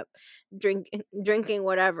dressed up, drinking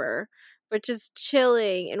whatever, but just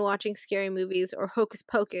chilling and watching scary movies or Hocus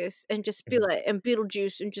Pocus and just be Mhm. like, and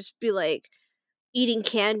Beetlejuice and just be like eating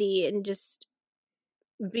candy and just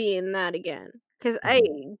being that again. Because I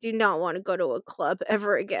Mhm. do not want to go to a club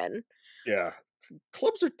ever again. Yeah,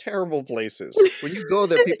 clubs are terrible places. When you go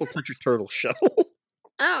there, people touch your turtle shell.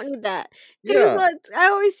 I don't need that. Cause Yeah, look, I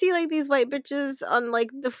always see, like, these white bitches on, like,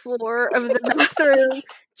 the floor of the bathroom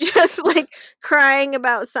just, like, crying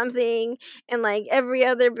about something, and, like, every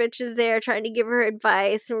other bitch is there trying to give her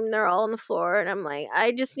advice, and they're all on the floor, and I'm like,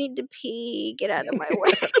 "I just need to pee, get out of my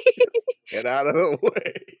way." just get out of the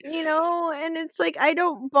way. You know? And it's like, I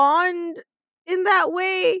don't bond in that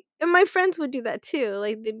way, and my friends would do that too,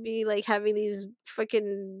 like, they'd be, like, having these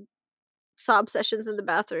fucking sob sessions in the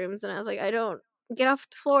bathrooms, and I was like, "I don't get off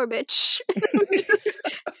the floor, bitch." Just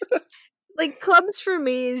like, clubs for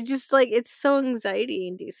me is just, like, it's so anxiety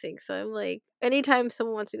inducing, so I'm like, anytime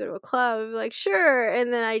someone wants to go to a club, I'm like, "Sure,"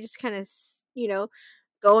 and then I just kinda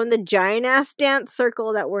go in the giant ass dance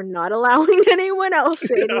circle that we're not allowing anyone else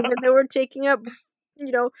in, Yeah. even though we're taking up,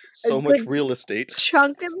 you know, a So much good real estate.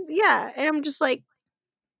 chunk of yeah, and I'm just like,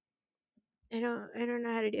 I don't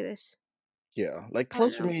know how to do this. Yeah, like I don't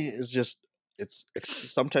clubs for know." me is just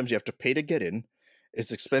sometimes you have to pay to get in.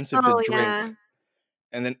 It's expensive to Oh, drink, yeah.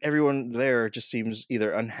 and then everyone there just seems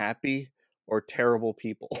either unhappy or terrible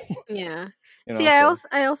people. Yeah. You See, know, so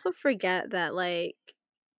I also forget that, like,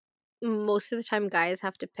 most of the time guys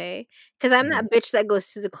have to pay, because 'cause I'm mhm. that bitch that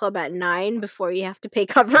goes to the club at 9 before you have to pay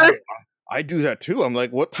cover. I do that too. I'm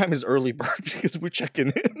like, what time is early bird? Because we're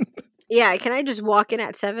checking in. Yeah, can I just walk in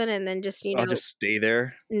at 7 and then just, I'll just stay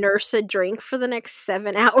there. nurse a drink for the next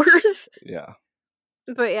 7 hours? Yeah,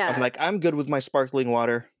 But I'm yeah. like, I'm good with my sparkling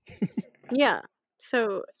water. Yeah.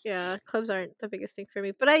 So, yeah, clubs aren't the biggest thing for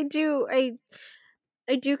me, but I do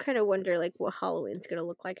kinda wonder, like, what Halloween's gonna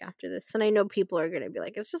look like after this, and I know people are gonna be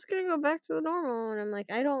like, "It's just gonna go back to the normal," and I'm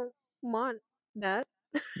like, "I don't want that."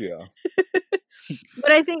 Yeah.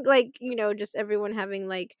 But I think, like, just everyone having,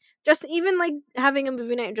 like just even, like, having a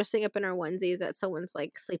movie night and dressing up in our onesies at someone's,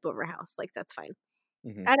 like, sleepover house, like, that's fine.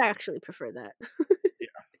 Hmm. I'd actually prefer that. Yeah,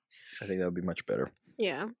 I think that would be much better.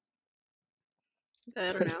 Yeah, but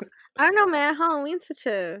I don't know. I don't know, man, Halloween's such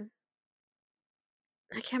a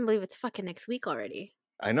I can't believe it's fucking next week already.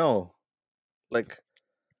 I know. Like,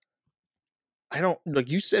 I don't like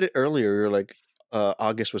you said it earlier. You're like,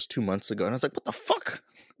 August was 2 months ago, and I was like, what the fuck?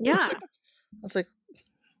 Yeah, I was like,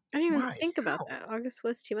 I didn't even why? think about How? that. August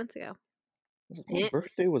was 2 months ago. I was like, my Eh.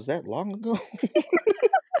 birthday was that long ago.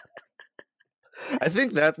 I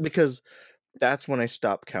think that because that's when I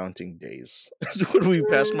stopped counting days. So when we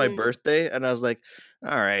passed my Mm. birthday, and I was like,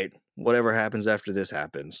 all right, whatever happens after this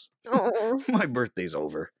happens. Aw. My birthday's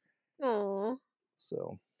over. Aw.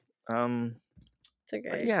 So, um, It's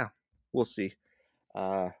but okay. yeah, we'll see.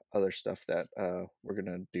 Other stuff that we're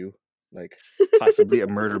gonna do, like possibly a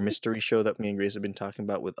murder mystery show that me and Grace have been talking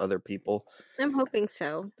about with other people. I'm hoping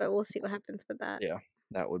so, but we'll see what happens with that. Yeah,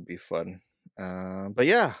 that would be fun. But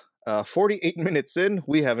yeah, 48 minutes in,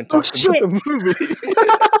 we haven't Oh, talked about shit! the movie.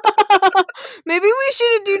 Maybe we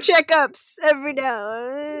shouldn't do checkups every now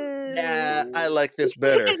Yeah, I like this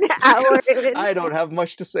better an hour because in. I don't have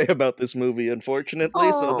much to say about this movie,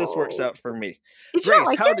 unfortunately. So this works Oh, out for me. did you not Grace,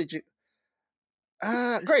 like how it? did you?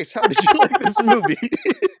 Grace, how did you like this movie?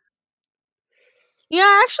 Yeah,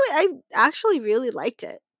 I actually really liked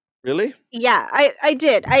it. Really? Yeah, I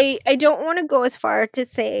did. I don't want to go as far to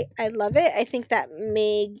say I love it. I think that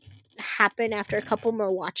may happen after a couple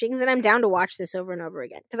more watchings, and I'm down to watch this over and over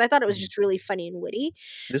again because I thought it was Mhm. just really funny and witty.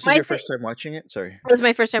 This was My your th- first time watching it? Sorry. it was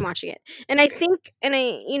my first time watching it, and I Okay. think, and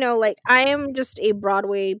like I am just a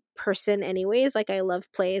Broadway person, anyways. Like I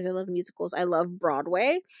love plays, I love musicals, I love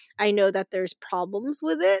Broadway. I know that there's problems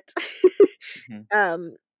with it, Mhm.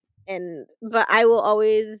 um, and but I will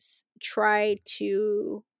always try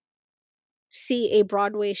to see a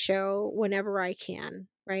Broadway show whenever I can,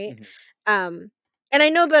 right? Mhm. Um, and I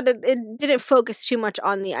know that it didn't focus too much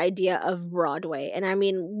on the idea of Broadway. And I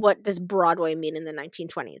mean, what does Broadway mean in the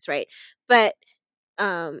 1920s, right? But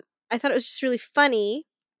um, I thought it was just really funny.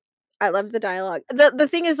 I love the dialogue. The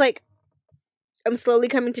thing is, like, I'm slowly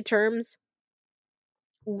coming to terms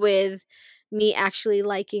with me actually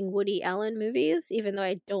liking Woody Allen movies, even though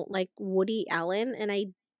I don't like Woody Allen, and I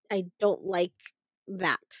don't like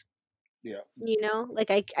that. Yeah.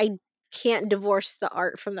 Like I can't divorce the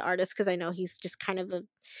art from the artist because I know he's just kind of a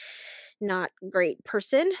not great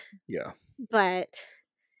person. Yeah. But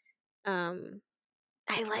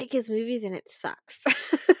I like his movies and it sucks.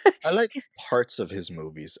 I like parts of his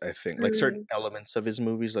movies, I think. Like certain elements of his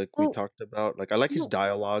movies, like we talked about. Like I like his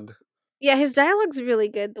dialogue. Yeah, his dialogue's really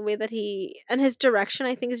good. The way that and his direction,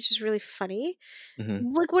 I think, is just really funny.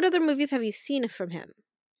 Like, what other movies have you seen from him?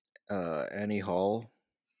 Annie Hall.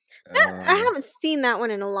 I haven't seen that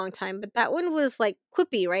one in a long time, but that one was like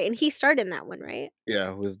quippy, right? And he starred in that one, right?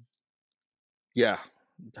 Yeah, with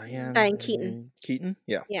Diane Keaton. Keaton,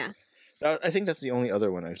 yeah. Yeah. I think that's the only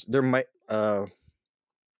other one there might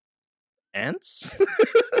Ants?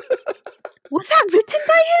 Was that written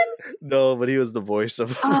by him? No, but he was the voice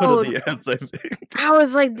of one of the ants, I think. I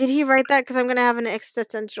was like, did he write that? Because I'm gonna have an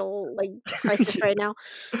existential like crisis right now.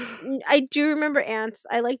 I do remember Ants.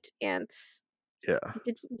 I liked Ants. Yeah.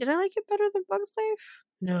 Did I like it better than Bugs Life?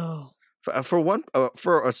 No.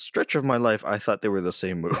 For a stretch of my life, I thought they were the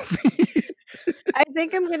same movie. I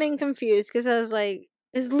think I'm getting confused because I was like,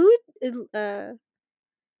 is Louis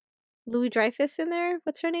Dreyfus in there?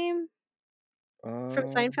 What's her name? From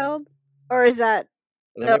Seinfeld? Or is that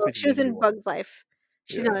no, she was in Bugs Life.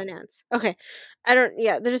 She's not in Ants. Okay.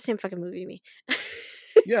 They're the same fucking movie to me.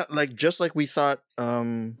 Yeah, like just like we thought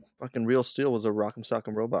fucking Real Steel was a Rock'em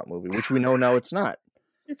Sock'em Robot movie, which we know now it's not.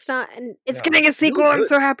 It's not, and it's getting a sequel. Really I'm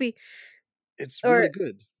so happy. It's really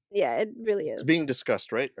good. Yeah, it really is. It's being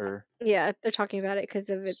discussed, right? Or yeah, they're talking about it because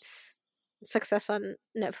of its success on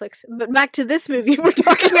Netflix. But back to this movie we're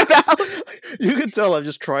talking about. You can tell I'm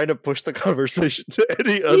just trying to push the conversation to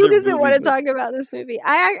any other. He doesn't want to talk about this movie.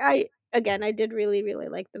 I did really, really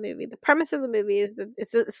like the movie. The premise of the movie is that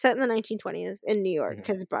it's set in the 1920s in New York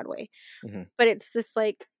because Broadway. But it's this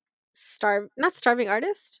like not starving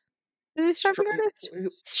artist. Is he starving artist?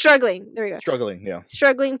 Struggling. There we go. Struggling, yeah.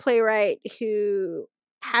 Struggling playwright who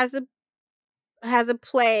has a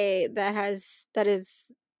play that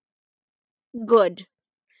is good,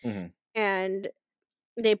 and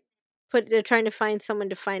they're trying to find someone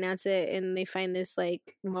to finance it, and they find this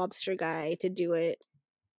like mobster guy to do it,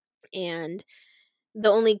 and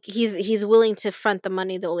he's willing to front the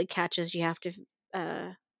money. The only catch is you have to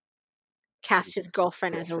cast his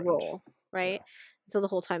girlfriend as a role, right? Yeah. So the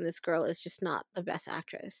whole time this girl is just not the best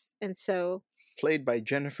actress, and so played by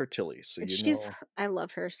Jennifer Tilly. So I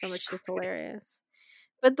love her so much. She's hilarious.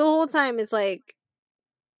 But the whole time is like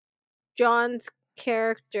John's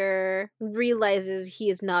character realizes he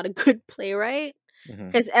is not a good playwright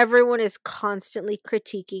because everyone is constantly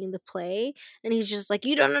critiquing the play, and he's just like,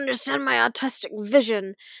 you don't understand my autistic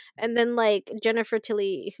vision. And then like Jennifer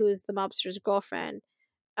Tilly, who is the mobster's girlfriend,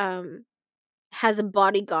 has a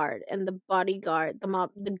bodyguard, and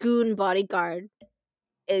the goon bodyguard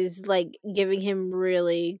is like giving him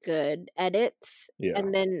really good edits,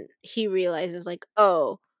 and then he realizes like,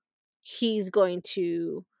 oh, he's going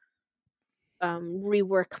to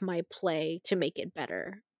rework my play to make it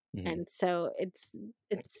better. And so it's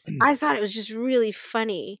I thought it was just really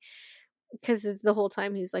funny because it's the whole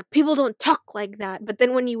time he's like, people don't talk like that, but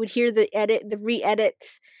then when you would hear the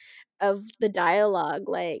re-edits of the dialogue,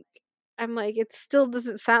 like I'm like, it still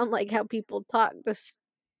doesn't sound like how people talk.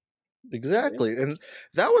 Exactly. And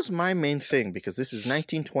that was my main thing, because this is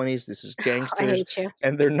 1920s, this is gangsters, I hate you.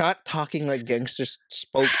 And they're not talking like gangsters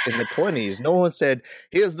spoke in the 20s. No one said,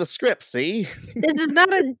 here's the script, see? This is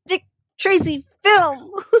not a Dick Tracy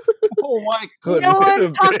film. Oh my goodness. No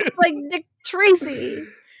one talks like Dick Tracy.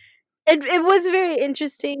 It was very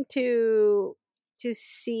interesting to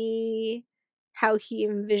see how he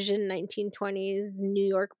envisioned 1920s New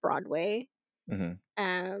York Broadway.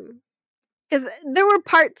 Because there were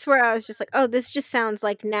parts where I was just like, oh, this just sounds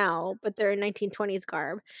like now, but they're in 1920s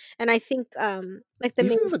garb. And I think like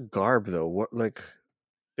the garb though, what, like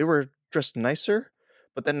they were dressed nicer,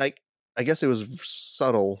 but then like I guess it was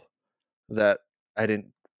subtle that I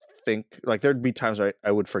didn't think, like there'd be times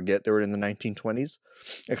I would forget they were in the 1920s,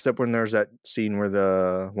 except when there's that scene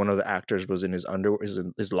where one of the actors was in his underwear,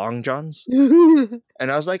 his long johns, and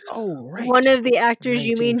I was like, oh right, one of the actors,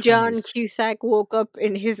 you mean John Cusack, woke up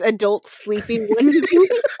in his adult sleeping onesie.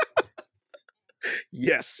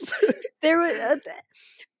 Yes. There was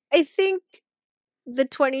I think the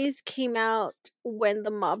 20s came out when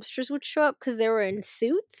the mobsters would show up because they were in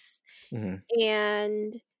suits,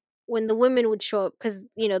 and when the women would show up because,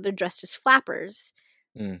 you know, they're dressed as flappers.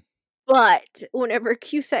 But whenever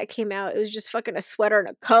Cusack came out, it was just fucking a sweater and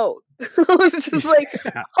a coat. It was just like,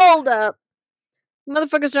 hold up.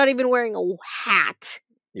 Motherfucker's not even wearing a hat.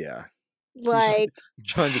 Yeah. Like,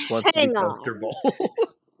 John just wants to be comfortable.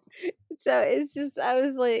 So it's just, I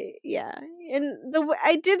was like, yeah. And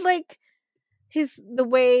I did like the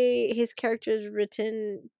way his character is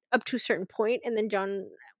written up to a certain point, and then John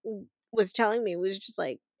was telling me was just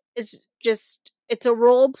like it's a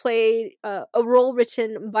role play, a role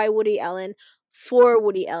written by Woody Allen for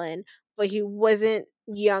Woody Allen, but he wasn't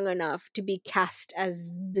young enough to be cast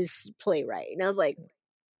as this playwright. And I was like,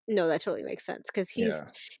 no, that totally makes sense because Yeah.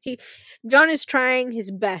 he John is trying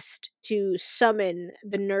his best to summon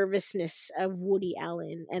the nervousness of Woody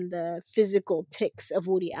Allen and the physical tics of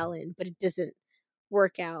Woody Allen, but it doesn't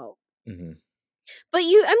work out. Hmm. But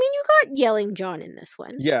you got yelling John in this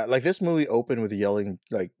one. Yeah, like this movie opened with yelling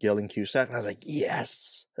Cusack, and I was like,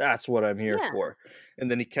 yes, that's what I'm here Yeah. for.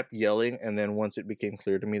 And then he kept yelling, and then once it became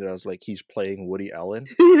clear to me that I was like, he's playing Woody Allen,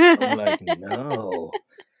 I'm like, no.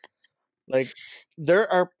 Like,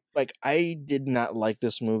 there are like I did not like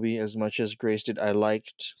this movie as much as Grace did. I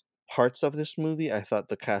liked parts of this movie. I thought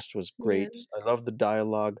the cast was Yeah. great. I love the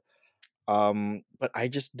dialogue. But I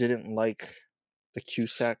just didn't like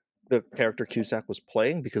the character Cusack was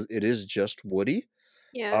playing because it is just Woody.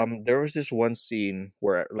 Yeah. There was this one scene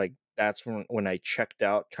where like that's when I checked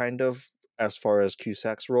out kind of as far as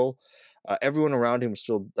Cusack's role. Everyone around him was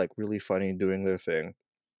still like really funny doing their thing.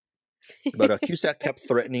 But Cusack kept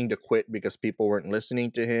threatening to quit because people weren't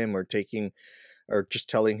listening to him or just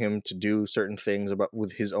telling him to do certain things about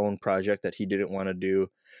with his own project that he didn't want to do.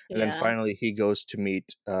 And then Yeah. finally he goes to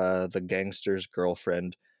meet the gangster's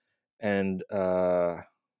girlfriend, and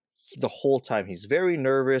the whole time he's very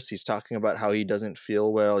nervous. He's talking about how he doesn't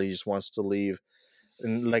feel well. He just wants to leave.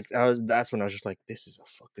 And like that's when I was just like, this is a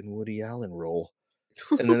fucking Woody Allen role.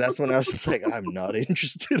 And then that's when I was just like, I'm not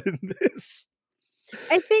interested in this.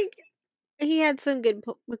 I think he had some good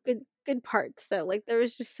parts though. Like there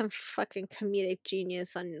was just some fucking comedic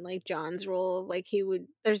genius on like John's role. Like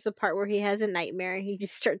there's the part where he has a nightmare and he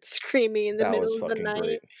just starts screaming in the That was middle of the fucking night.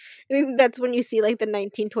 great. I think that's when you see like the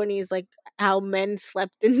 1920s, like how men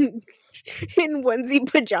slept in in onesie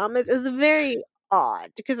pajamas. It was very odd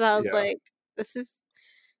because I was Yeah. like, this is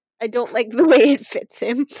I don't like the way it fits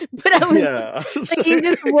him. But I was just Yeah. like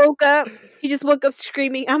he just woke up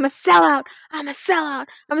screaming, I'm a sellout, I'm a sellout,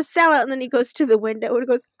 I'm a sellout, and then he goes to the window and he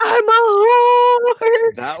goes, I'm a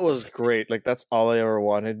whore. That was great. Like that's all I ever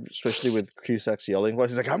wanted, especially with Cusack's yelling voice.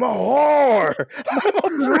 He's like, I'm a whore.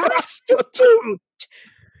 I'm a prostitute.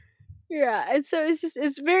 Yeah, and so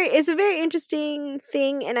it's a very interesting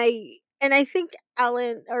thing, and I think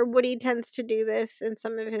Alan or Woody tends to do this in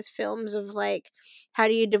some of his films of like, how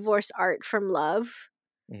do you divorce art from love?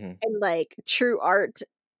 Hmm. And like true art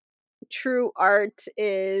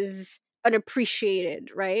is unappreciated,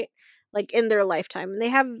 right? Like in their lifetime. And they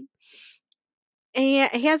have and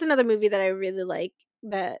he has another movie that I really like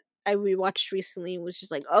that I rewatched recently, which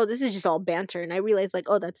is like, oh, this is just all banter. And I realized like,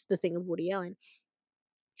 oh, that's the thing of Woody Allen.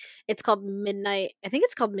 It's called Midnight. I think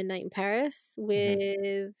it's called Midnight in Paris Hmm.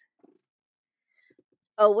 with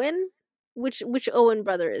Owen. Which Owen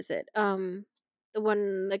brother is it? The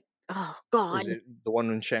one like, oh Was god. it the one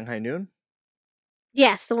in Shanghai Noon?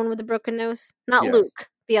 Yes, the one with the broken nose. Not Yes. Luke,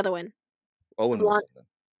 the other one. The Owen was blonde in it.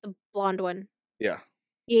 the blonde one. Yeah.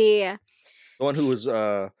 Yeah, yeah, yeah. The one who was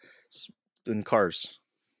s- in Cars.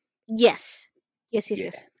 Yes. Yes, yes, Yeah.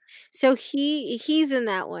 yes. So he's in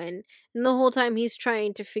that one, and the whole time he's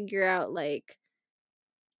trying to figure out like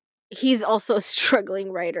he's also a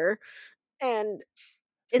struggling writer, and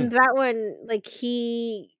in that one, like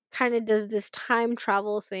he kind of does this time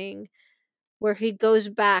travel thing where he goes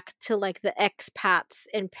back to like the expats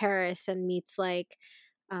in Paris and meets like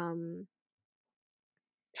um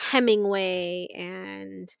Hemingway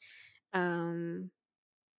and um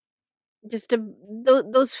just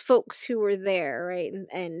those folks who were there, right?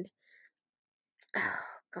 And oh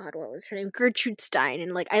god, what was her name? Gertrude Stein.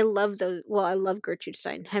 And like I love those, well, I love Gertrude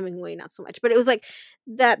Stein. Hemingway not so much, but it was like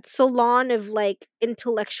that salon of like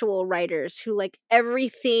intellectual writers who like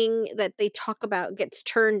everything that they talk about gets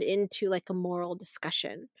turned into like a moral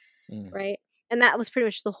discussion, Mm. right? And that was pretty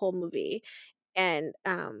much the whole movie. And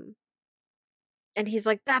and he's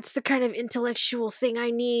like, that's the kind of intellectual thing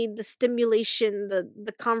I need, the stimulation,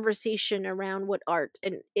 the conversation around what art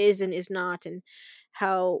and is not, and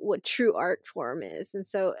how what true art form is. And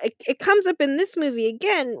so it comes up in this movie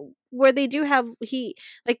again where they do have he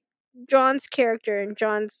like John's character, and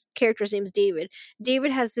John's character's name's David.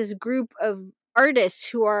 David has this group of artists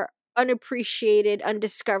who are unappreciated,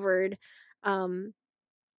 undiscovered, um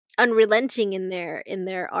unrelenting in their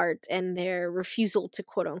art and their refusal to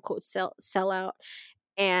quote unquote sell out.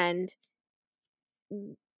 And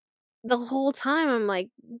the whole time I'm like,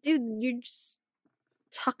 dude, you're just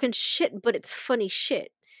talking shit, but it's funny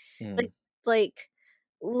shit. Like Mm. like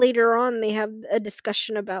later on they have a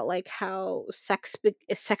discussion about like how sex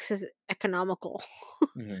is economical.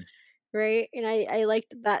 Mhm. Right? And I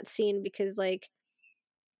liked that scene because like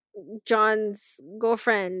John's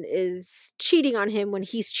girlfriend is cheating on him when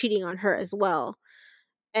he's cheating on her as well.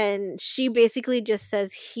 And she basically just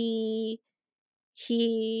says he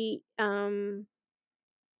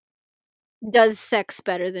does sex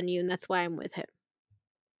better than you and that's why I'm with him.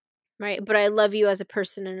 Right? But I love you as a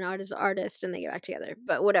person and not as an artist, and they get back together.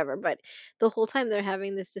 But whatever. But the whole time they're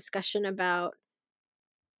having this discussion about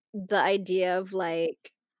the idea of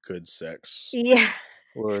like Good sex. yeah,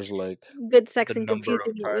 Whereas like good sex the and number of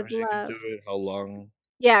confusing it with times you can love. do it, how long.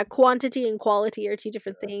 Yeah, quantity and quality are two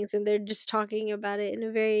different Yeah. things, and they're just talking about it in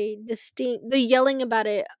a very distinct. They're yelling about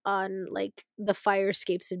it on like the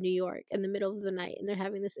firescapes of New York in the middle of the night, and they're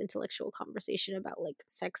having this intellectual conversation about like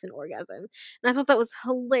sex and orgasm. And I thought that was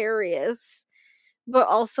hilarious, but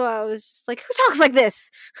also I was just like, who talks like this?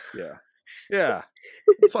 Yeah. Yeah.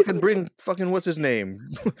 Fucking bring fucking what's his name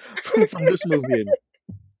from this movie in.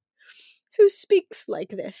 Who speaks like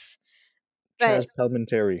this? But Chaz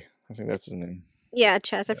Palminteri. I think that's his name. yeah,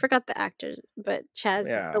 Chaz. I Yeah. forgot the actor, but Chaz is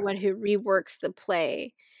the Yeah. one who reworks the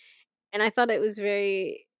play, and I thought it was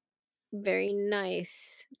very very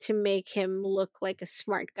nice to make him look like a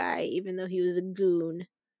smart guy even though he was a goon.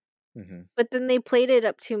 Hmm. But then they played it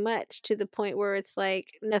up too much to the point where it's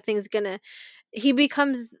like nothing's gonna he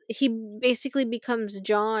basically becomes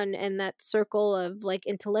John and that circle of like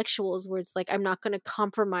intellectuals where it's like I'm not gonna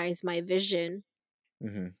compromise my vision,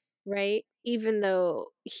 Hmm. right? Even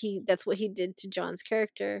though he that's what he did to John's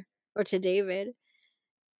character or to David.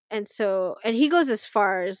 And so and he goes as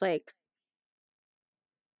far as like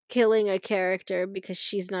killing a character because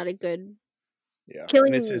she's not a good Yeah. And it's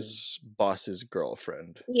killing. his boss's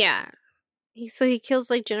girlfriend. Yeah. He kills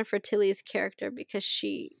like Jennifer Tilly's character because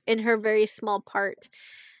she in her very small part,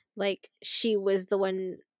 like she was the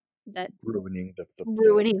one that Ruining the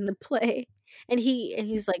ruining the play. And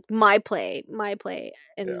he's like, my play, my play.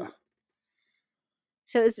 yeah. And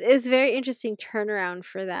so it's very interesting turnaround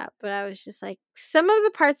for that. But I was just like some of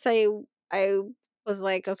the parts I was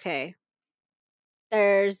like, okay.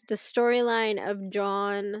 There's the storyline of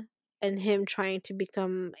John and him trying to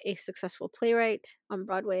become a successful playwright on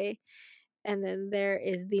Broadway. And then there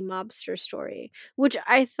is the mobster story, which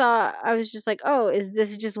I thought I was just like, "Oh, is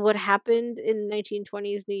this just what happened in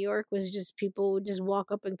 1920s New York? Was just people would just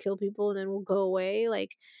walk up and kill people and then will go away?"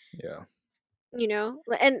 Like, Yeah. you know?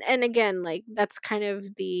 And again, like that's kind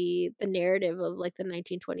of the narrative of like the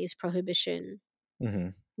 1920s prohibition Hmm.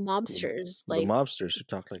 mobsters, The like mobsters who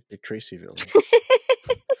talk like Dick Tracy villains.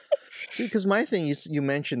 See, because my thing is, you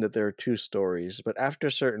mentioned that there are two stories, but after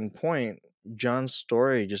a certain point, John's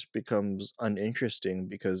story just becomes uninteresting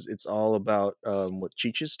because it's all about what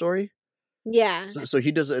Cheech's story. yeah. So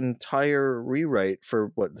he does an entire rewrite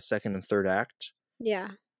for what the second and third act, Yeah.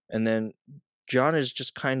 and then John is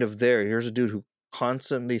just kind of there. Here's a dude who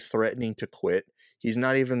constantly threatening to quit. He's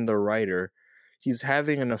not even the writer. He's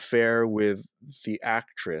having an affair with the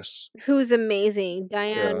actress. Who's amazing, Yeah,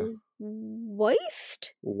 Diane Weist?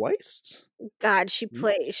 Weist. God, she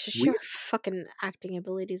plays. Weist. She Weist. fucking acting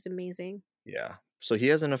ability is amazing. Yeah. So he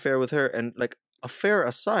has an affair with her, and like affair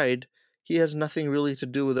aside, he has nothing really to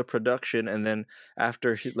do with the production. And then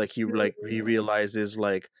after he realizes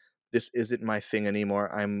like this isn't my thing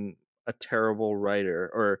anymore. I'm a terrible writer,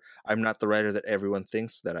 or I'm not the writer that everyone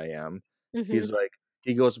thinks that I am. Mm-hmm. He's like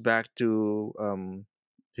he goes back to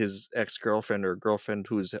his ex girlfriend or girlfriend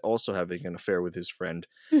who's also having an affair with his friend,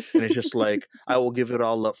 and it's just like I will give it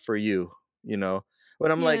all up for you, you know.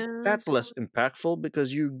 But I'm like, Yeah. that's less impactful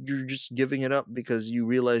because you're just giving it up because you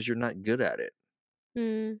realize you're not good at it.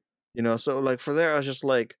 Mm. You know, so like for there I was just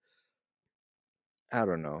like, I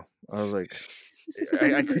don't know. I was like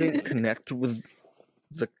I couldn't connect with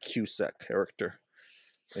the Cusack character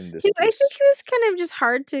in this I think piece. it was kind of just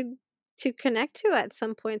hard to connect to at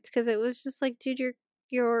some points because it was just like, dude,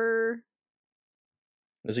 you're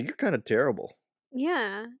I was like, you're kind of terrible.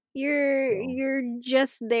 yeah, So you're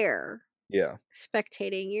just there yeah.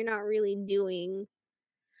 spectating. You're not really doing.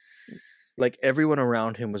 Like everyone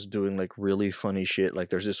around him was doing like really funny shit. Like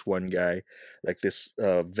there's this one guy, like this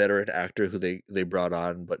veteran actor who they brought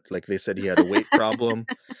on, but like they said he had a weight problem.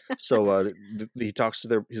 So he talks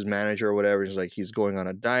to his manager or whatever. He's like he's going on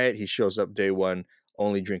a diet. He shows up day one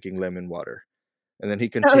only drinking lemon water, and then he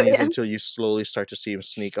Oh continues yeah. until you slowly start to see him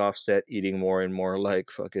sneak off set, eating more and more like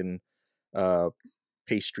fucking uh,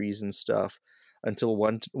 pastries and stuff until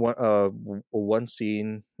one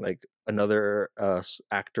scene like another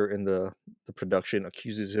actor in the production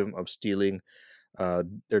accuses him of stealing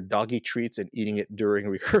their doggy treats and eating it during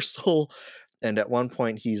rehearsal, and at one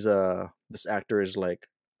point he's this actor is like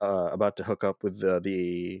about to hook up with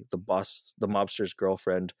the boss, the mobster's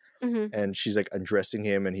girlfriend, Hmm. and she's like undressing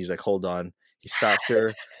him, and he's like, hold on. He stops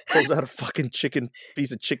her, pulls out a fucking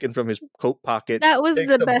piece of chicken from his coat pocket, That was takes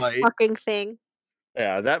the a best bite. fucking thing.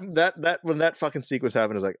 Yeah, that when that fucking sequence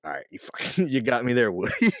happened, I was like, all right, you fucking you got me there,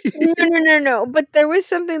 Woody. No. But there was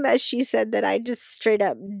something that she said that I just straight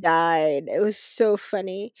up died. It was so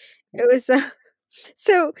funny. It was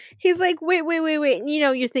so he's like, wait. You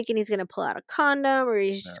know, you're thinking he's gonna pull out a condom or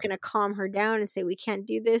he's just Yeah. gonna calm her down and say we can't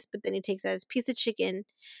do this. But then he takes out his piece of chicken,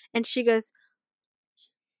 and she goes,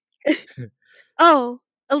 "Oh,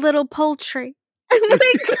 a little poultry." I'm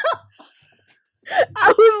like,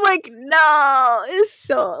 I was like, no, it's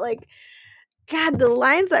so like, God, the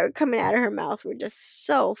lines that were coming out of her mouth were just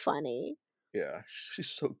so funny. Yeah, she's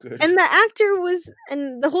so good. And the actor was,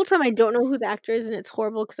 and the whole time I don't know who the actor is, and it's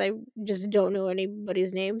horrible because I just don't know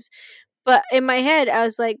anybody's names. But in my head, I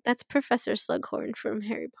was like, that's Professor Slughorn from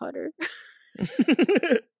Harry Potter.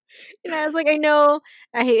 And I was like, I know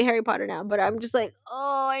I hate Harry Potter now, but I'm just like,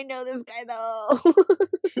 oh, I know this guy though.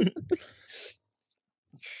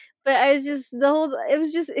 But I was just it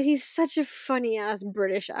was just he's such a funny ass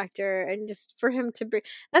British actor, and just for him to bring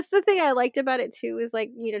that's the thing I liked about it too, is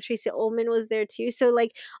like, you know, Tracy Ullman was there too. So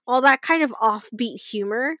like all that kind of offbeat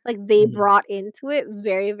humor, like they Mhm. brought into it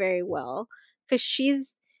very, very well. Cause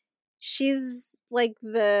she's like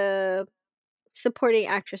the supporting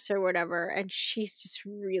actress or whatever, and she's just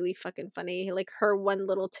really fucking funny. Like her one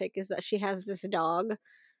little tick is that she has this dog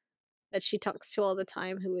that she talks to all the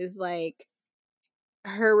time who is like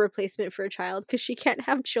her replacement for a child because she can't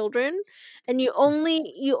have children, and you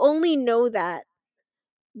only know that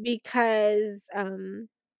because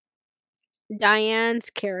Diane's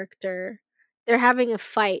character, they're having a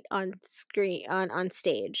fight on screen on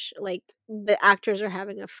stage, like the actors are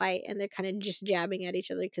having a fight and they're kind of just jabbing at each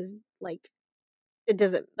other because like it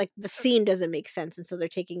doesn't, like the scene doesn't make sense, and so they're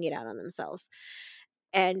taking it out on themselves.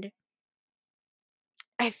 And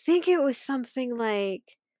I think it was something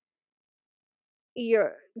like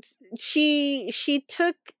you're she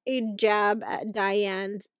took a jab at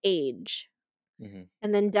Diane's age. Mhm.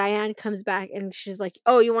 And then Diane comes back and she's like,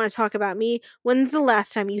 "Oh, you want to talk about me? When's the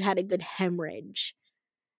last time you had a good hemorrhage?"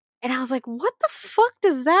 And I was like, "What the fuck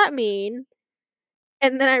does that mean?"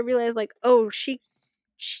 And then I realized, like, oh, she's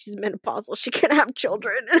menopausal. She can't have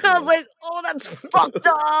children. And I was Yeah. like, "Oh, that's fucked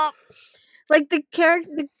up." Like the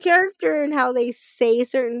character and how they say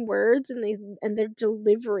certain words and their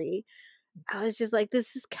delivery. I was just like,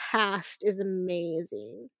 this cast is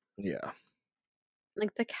amazing. Yeah.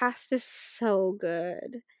 Like the cast is so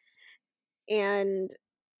good. And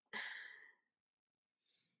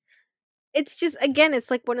it's just, again, it's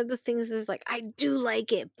like one of those things that's like, I do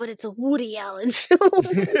like it, but it's a Woody Allen film.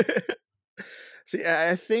 See,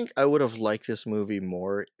 I think I would have liked this movie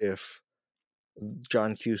more if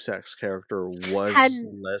John Cusack's character Had was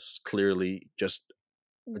less clearly just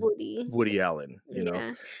Woody. Woody Allen, you know?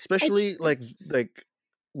 Yeah. I Especially like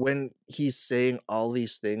when he's saying all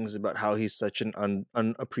these things about how he's such an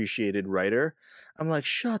unappreciated writer. I'm like,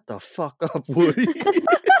 shut the fuck up, Woody.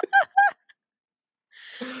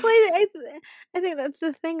 well, I think that's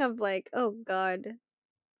the thing of like, oh god,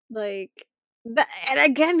 like that. And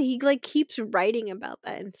again, he like keeps writing about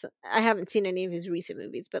that, and so, I haven't seen any of his recent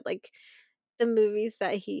movies, but like the movies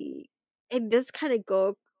that it does kind of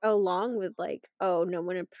go along with like, oh, no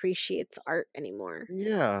one appreciates art anymore,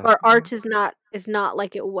 Yeah. or art is not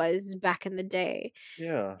like it was back in the day.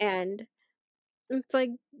 Yeah. And it's like,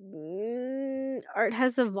 art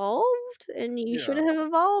has evolved, and you should Yeah. have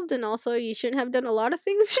evolved, and also you shouldn't have done a lot of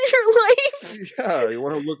things in your life. Yeah. You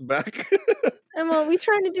want to look back? And well, we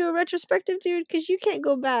trying to do a retrospective, dude, because you can't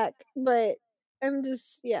go back. But I'm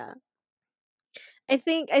just, yeah. I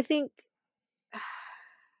think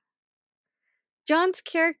John's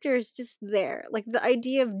character is just there. Like the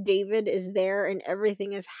idea of David is there, and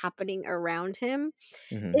everything is happening around him.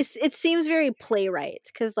 Hmm. It seems very playwright,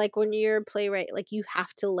 because like when you're a playwright, like you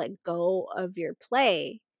have to let go of your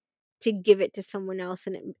play to give it to someone else,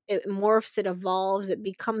 and it morphs, it evolves, it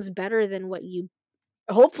becomes better than what you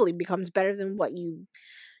hopefully becomes better than what you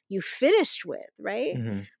finished with, right?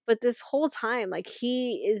 Hmm. But this whole time, like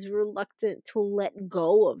he is reluctant to let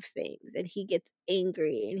go of things, and he gets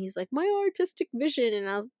angry, and he's like, my artistic vision,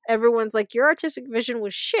 and everyone's like, your artistic vision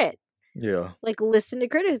was shit. Yeah. Like, listen to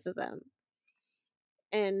criticism.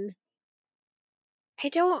 And I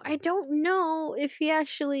don't know if he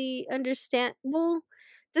actually understand. Well,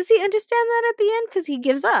 does he understand that at the end? Because he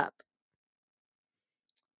gives up.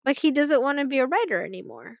 Like he doesn't want to be a writer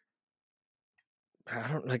anymore. I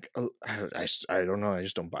don't like. I don't know. I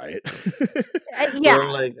just don't buy it. Yeah. Where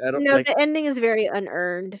I'm like, I don't No, like. the ending is very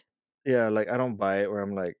unearned. Yeah, like I don't buy it. Where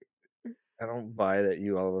I'm like, I don't buy that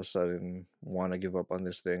you all of a sudden want to give up on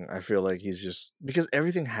this thing. I feel like he's just because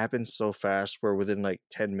everything happens so fast. Where within like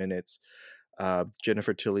 10 minutes,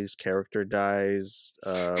 Jennifer Tilly's character dies.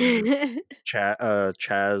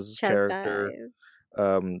 Chaz's Chad character, dies.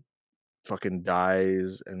 um, fucking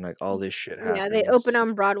dies, and like all this shit Yeah, they open happens.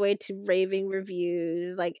 on Broadway to raving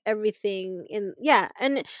reviews, like everything in yeah,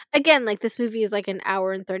 and again, like this movie is like an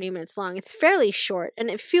hour and 30 minutes long. It's fairly short and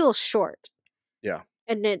it feels short. Yeah,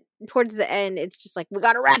 And then towards the end, it's just like we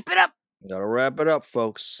gotta wrap it up. gotta wrap it up,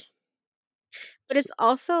 folks. But it's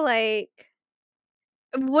also like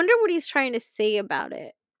I wonder what he's trying to say about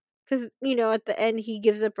it. Cause at the end he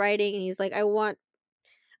gives up writing and he's like, I want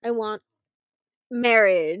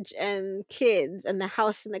marriage and kids and the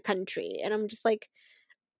house in the country. And I'm just like,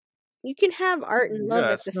 you can have art and love Yeah,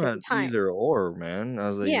 at it's the not same time. either or, man. I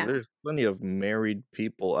was like, Yeah. there's plenty of married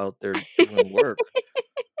people out there doing work.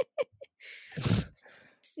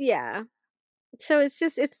 Yeah. So it's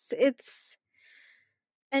just it's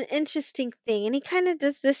an interesting thing. And he kind of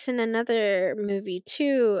does this in another movie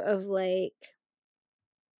too of like,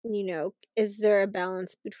 is there a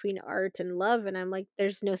balance between art and love? And I'm like,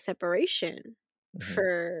 there's no separation Hmm.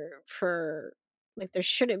 for like there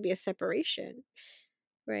shouldn't be a separation,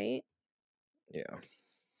 right? Yeah.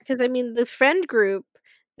 Because I mean, the friend group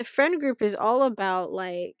is all about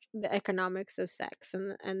like the economics of sex,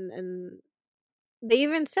 and they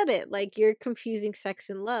even said it like you're confusing sex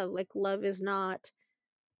and love. Like love is not.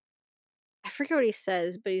 I forget what he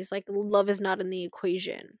says, but he's like love is not in the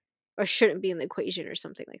equation or shouldn't be in the equation or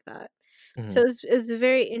something like that. Hmm. So it's a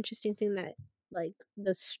very interesting thing that like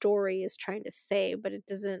the story is trying to say, but it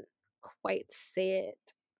doesn't quite say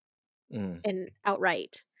it Hmm. and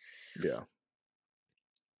outright. Yeah.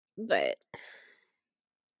 But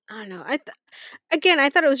I don't know. Again, I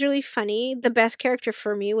thought it was really funny. The best character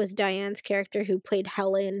for me was Diane's character who played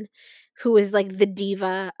Helen, who was like the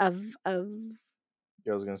diva of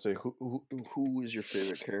Yeah, I was gonna say, who is your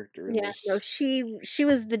favorite character in yeah, no, this? she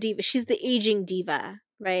was the diva. She's the aging diva,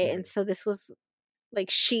 right? And Mhm. so this was like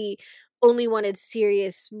she only wanted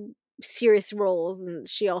serious roles, and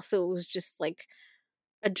she also was just like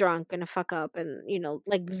a drunk and a fuck up and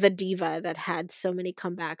like the diva that had so many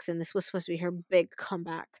comebacks, and this was supposed to be her big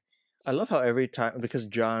comeback. I love how every time because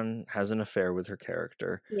John has an affair with her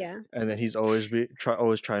character, Yeah. and then he's always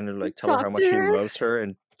trying to like tell her how Talk to much he her. loves her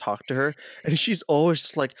and talk to her, and she's always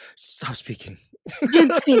just like, "Stop speaking,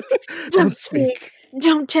 Don't speak. don't Don't speak. speak."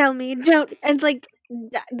 Don't tell me. Don't. And like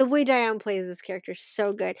the way Diane plays this character is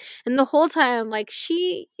so good. And the whole time, I'm like,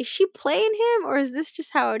 is she playing him or is this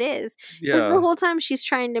just how it is? Because the Yeah, whole time she's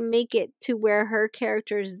trying to make it to where her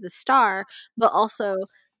character is the star, but also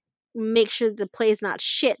make sure the play's not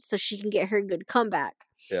shit so she can get her good comeback.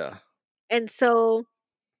 yeah. And so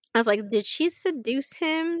I was like, did she seduce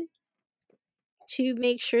him to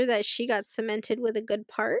make sure that she got cemented with a good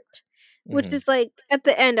part? Which Hmm. is like at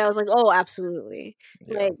the end I was like, "Oh, absolutely."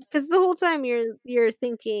 Yeah. Like cuz the whole time you're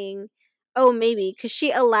thinking, "Oh, maybe cuz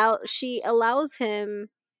she allows him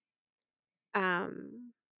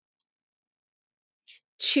um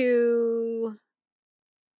to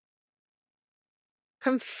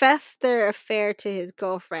confess their affair to his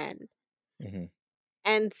girlfriend Hmm.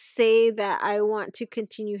 and say that I want to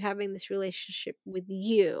continue having this relationship with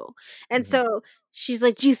you. And Hmm. so she's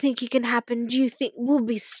like, "Do you think it can happen? Do you think we'll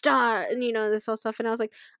be star?" And this whole stuff. And I was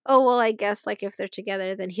like, "Oh well, I guess like if they're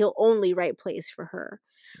together, then he'll only write plays for her."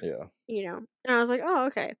 Yeah. And I was like, "Oh,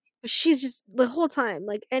 okay." But she's just the whole time,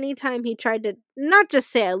 like anytime he tried to not just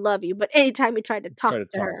say I love you, but anytime he tried to talk Try to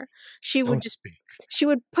to talk. her, she would Don't just speak. she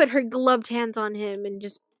would put her gloved hands on him and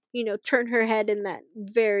just turn her head in that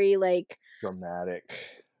very like Dramatic,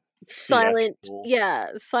 silent theatrical. yeah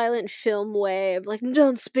silent film way of like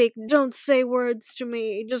don't speak, don't say words to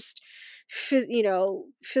me, just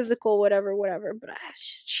physical whatever, but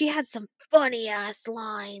she had some funny ass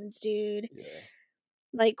lines, dude. Yeah.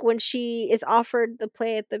 Like when she is offered the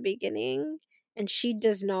play at the beginning and she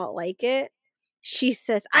does not like it, she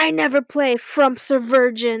says, "I never play frumps or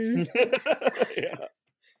virgins." Yeah.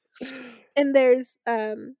 And there's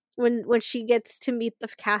when she gets to meet the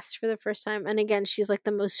cast for the first time, and again she's like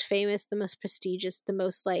the most famous, the most prestigious, the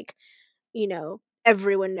most like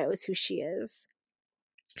everyone knows who she is.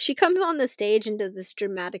 She comes on the stage and does this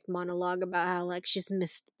dramatic monologue about how like she's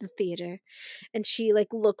missed the theater, and she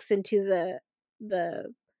like looks into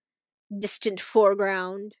the distant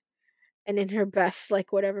foreground, and in her best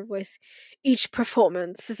like whatever voice, "Each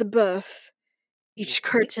performance is a birth, each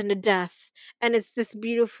curtain a death, and it's this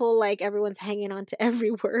beautiful, like, everyone's hanging on to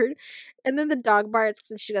every word, and then the dog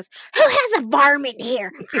barks and she goes, "Who has a varmint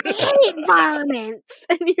here? I hate varmints!"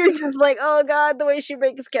 And you're just like, oh god, the way she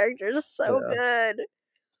makes characters is so Yeah, good.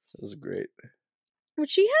 it was great. But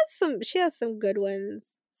she has some good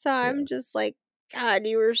ones. So I'm just like, God,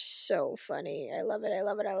 you were so funny. I love it. I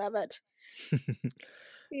love it. I love it.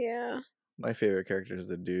 Yeah. My favorite character is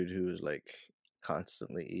the dude who is like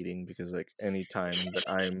constantly eating, because like anytime that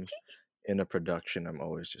I'm in a production, I'm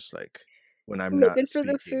always just like, when I'm Looking not for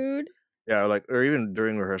the speaking. food. Yeah, like, or even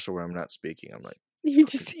during rehearsal where I'm not speaking, I'm like You're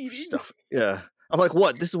fucking just eating. stuff. Yeah. I'm like,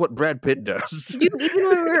 what? This is what Brad Pitt does. Dude, even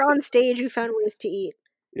when we were on stage, we found ways to eat.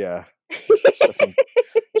 Yeah. Stuffing.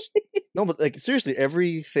 No, but like seriously,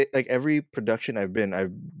 every production I've been,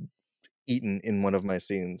 I've eaten in one of my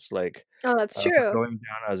scenes. Like, Oh, that's for true. Going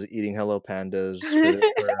Down, I was eating Hello Pandas.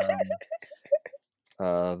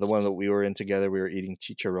 The one that we were in together, we were eating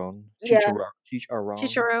chicharron. Yeah. Chicharron.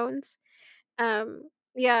 Chicharrones.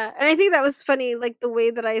 Yeah, and I think that was funny, like, the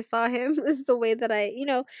way that I saw him is the way that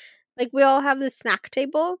like, we all have the snack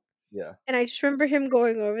table, Yeah. and I just remember him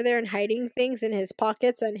going over there and hiding things in his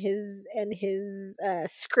pockets and his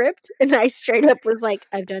script, and I straight up was like,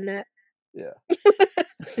 "I've done that." Yeah.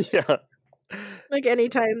 Yeah. Like,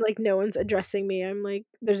 anytime, like, no one's addressing me, I'm like,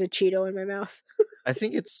 "There's a Cheeto in my mouth." I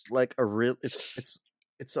think it's like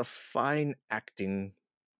it's a fine acting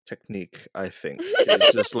technique, I think.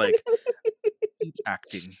 It's just like eat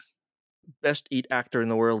acting. Best eat actor in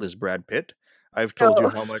the world is Brad Pitt. I've told you Oh.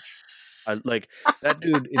 how much I like that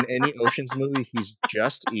dude in any Ocean's movie, he's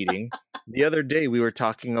just eating. The other day we were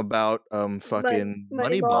talking about fucking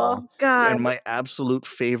Moneyball, God. and my absolute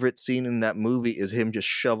favorite scene in that movie is him just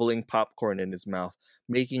shoveling popcorn in his mouth,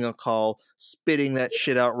 making a call, spitting that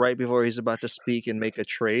shit out right before he's about to speak and make a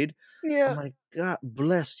trade. I'm Yeah. like, God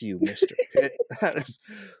bless you, Mr. Pitt. That is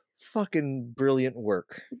fucking brilliant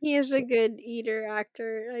work. He is a So, good eater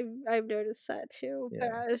actor. I've noticed that too. But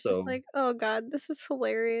yeah. I was just So like, "Oh god, this is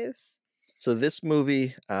hilarious." so this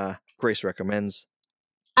movie, Grace recommends.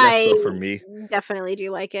 Less I so for me. definitely do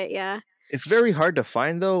like it, yeah. It's very hard to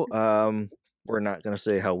find though. We're not gonna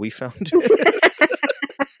say how we found it.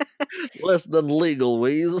 Less than legal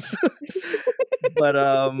ways. But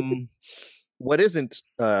what isn't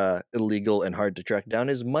illegal and hard to track down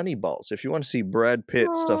is Moneyball. If you want to see Brad Pitt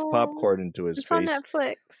stuff Oh, popcorn into his it's on face,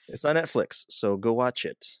 Netflix. it's on Netflix. So go watch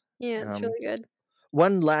it. Yeah, it's really good.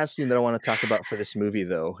 One last scene that I want to talk about for this movie,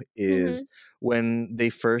 though, is when they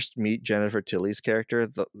first meet Jennifer Tilly's character.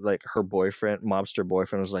 Like her boyfriend, mobster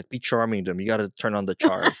boyfriend, was like, "Be charming to him. You got to turn on the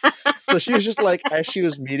charm." So she was just like, as she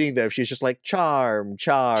was meeting them, she's just like, "Charm,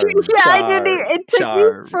 charm, Yeah, I charm, didn't. It took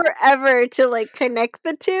charm." me forever to like connect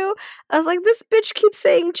the two. I was like, "This bitch keeps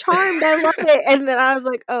saying charmed. I love it." And then I was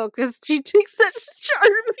like, "Oh, because she thinks that's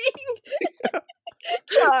charming."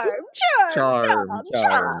 Charm, charm,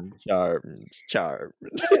 charm, charm. Charm.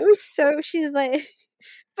 But it was so. She's like,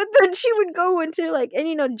 but then she would go into like,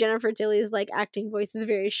 and Jennifer Tilly's like acting voice is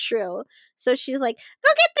very shrill. So she's like, "Go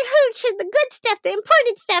get the hooch and the good stuff, the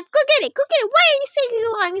important stuff. Go get it, go get it. Why are you singing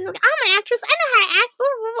along?" He's like, "I'm an actress. I know how to act." Blah,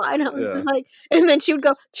 blah, blah. And I was just like, and then she would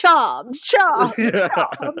go, "Chopped, chopped,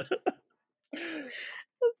 chopped."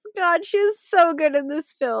 God, she was so good in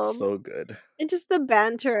this film. So good. And just the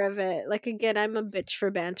banter of it. Like, again, I'm a bitch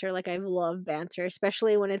for banter. Like, I love banter,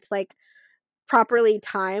 especially when it's like properly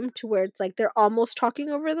timed to where it's like they're almost talking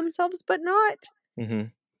over themselves, but not. Mm-hmm.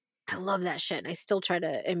 I love that shit. I still try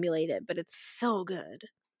to emulate it, but it's so good.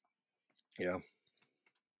 Yeah.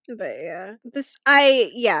 But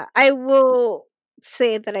yeah, I will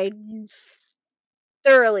say that I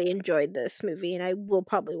thoroughly enjoyed this movie, and I will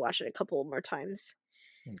probably watch it a couple more times.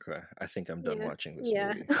 Okay. I think I'm done watching this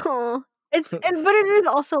Yeah. movie. Oh, but it is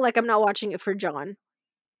also like I'm not watching it for John,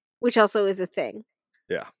 which also is a thing.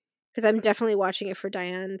 Yeah. Because I'm definitely watching it for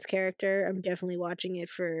Diane's character. I'm definitely watching it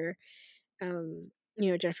for,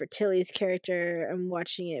 Jennifer Tilly's character. I'm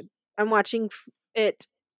watching it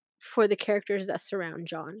for the characters that surround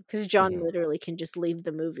John. Because John literally can just leave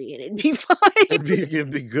the movie and it'd be fine.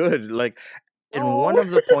 It'd be good. Like, in Oh. one of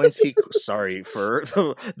the points sorry for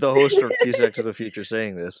the host for Cusack to the Future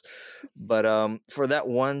saying this, but for that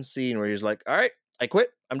one scene where he's like, "All right, I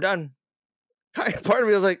quit. I'm done." Part of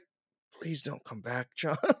me was like, "Please don't come back,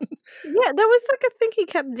 John." Yeah, that was like a thing he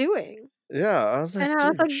kept doing. Yeah, I was like, And I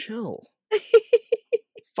was "Dude, like, chill."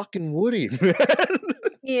 Fucking Woody, man.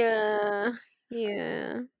 yeah.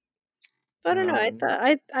 But I don't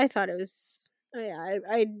know. I thought it was. Yeah,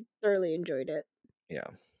 I thoroughly enjoyed it. Yeah,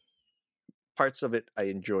 parts of it I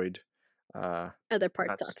enjoyed. Other parts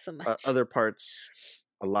not so much. Other parts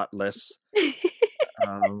a lot less.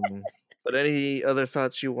 But any other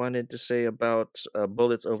thoughts you wanted to say about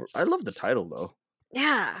Bullets Over? I love the title though.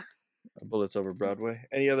 Yeah. Bullets Over Broadway.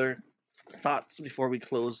 Any other thoughts before we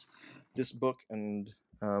close this book? And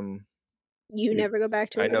You never go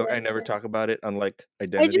back to I it know again? I never talk about it, unlike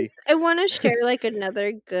Identity. I want to share like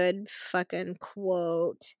another good fucking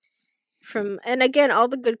quote from, and again, all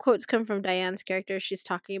the good quotes come from Diane's character. She's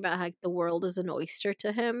talking about how like, the world is an oyster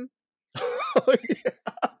to him. Oh,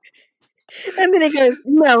 yeah. And then it goes,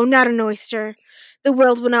 no, not an oyster. The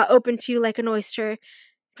world will not open to you like an oyster. It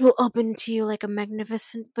will open to you like a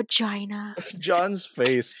magnificent vagina. John's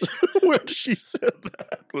face when she said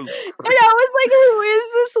that was And great. I was like, who is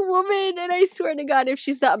this woman? And I swear to God, if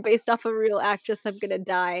she's not based off a real actress, I'm gonna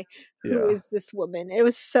die. Who Yeah. is this woman? It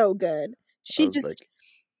was so good. I She was just, like,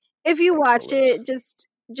 if you watch excellent. it,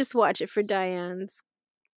 just watch it for Diane's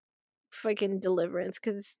fucking deliverance,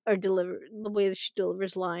 because the way that she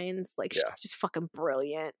delivers lines, like Yeah. she's just fucking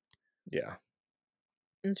brilliant. Yeah.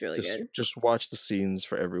 It's really good. Just watch the scenes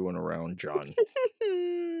for everyone around John.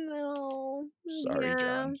 No, Sorry, yeah,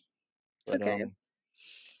 John. it's okay.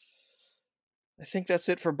 I think that's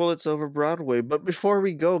it for Bullets Over Broadway. But before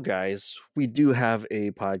we go, guys, we do have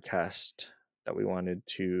a podcast that we wanted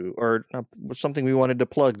to, or something we wanted to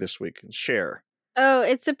plug this week and share. Oh,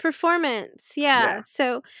 it's a performance. Yeah.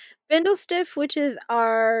 So Bindlestiff, which is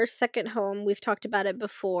our second home, we've talked about it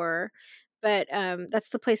before, but that's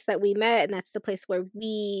the place that we met, and that's the place where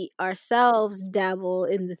we ourselves dabble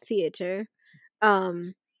in the theater.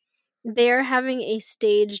 They're having a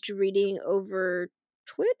staged reading over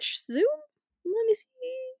Twitch, Zoom. Let me see.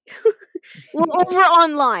 Well, over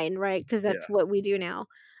online, right? Because that's what we do now.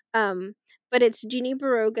 But it's Jeannie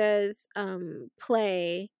Baroga's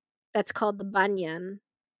play that's called The Banyan,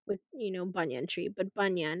 with banyan tree, but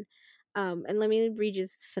banyan. And let me read you the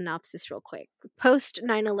synopsis real quick. Post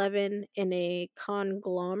 9/11 in a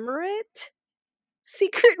conglomerate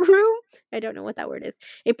secret room. I don't know what that word is.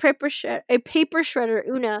 A paper shredder,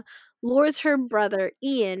 Una, lures her brother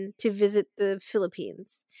Ian to visit the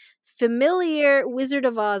Philippines. Familiar Wizard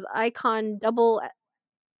of Oz icon double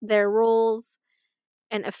their roles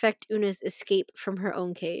and affect Una's escape from her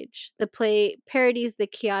own cage. The play parodies the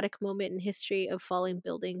chaotic moment in history of falling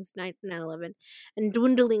buildings, 9/11, and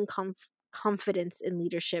dwindling confidence in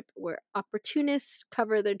leadership, where opportunists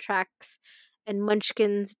cover their tracks and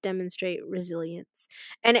munchkins demonstrate resilience.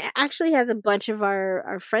 And it actually has a bunch of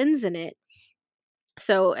our friends in it.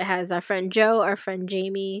 So it has our friend Joe, our friend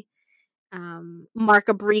Jamie, Mark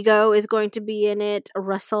Abrigo is going to be in it.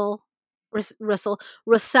 Russell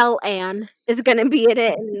Ann is going to be in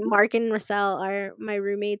it, and Mark and Russell are my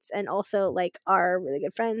roommates and also like are really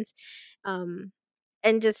good friends. And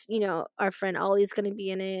just our friend Ollie's going to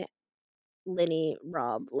be in it. Lenny,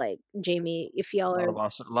 Rob, like Jamie, if y'all are A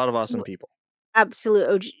lot of awesome people. absolute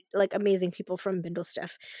OG, like amazing people from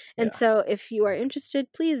Bindlestiff. And Yeah. so if you are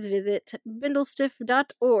interested, please visit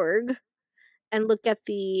bindlestiff.org and look at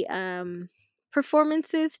the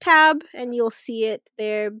performances tab, and you'll see it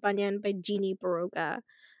there. Banyan by Jeannie Baroga.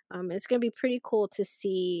 It's gonna be pretty cool to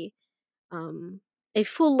see a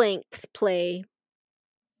full length play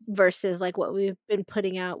versus like what we've been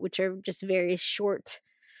putting out, which are just very short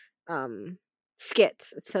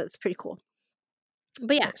skits. So it's pretty cool.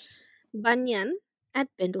 But yeah, Nice. Banyan at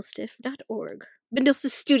bindlestiff.org.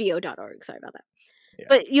 Bindlestiffstudio.org. Sorry about that. Yeah.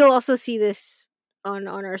 But you'll also see this on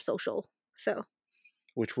our social. So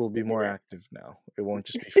which will be more active now. It won't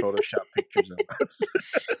just be Photoshop pictures of us.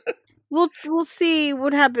 We'll see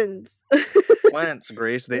what happens. Plants,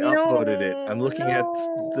 Grace, they upvoted it. I'm looking at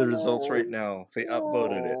the results right now. They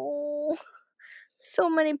upvoted it. So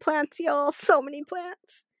many plants, y'all. So many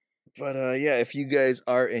plants. But yeah, if you guys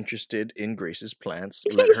are interested in Grace's plants,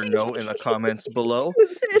 let her know in the comments below.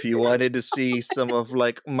 If you wanted to see some of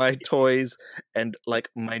like my toys and like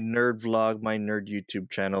my nerd vlog, my nerd YouTube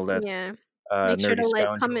channel, that's make sure Nerdy to like,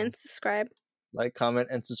 Scoundrel. comment, and subscribe. Like, comment,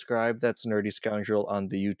 and subscribe. That's Nerdy Scoundrel on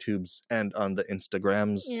the YouTubes and on the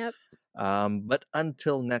Instagrams. Yep. But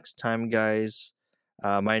until next time, guys,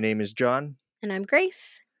 my name is John. And I'm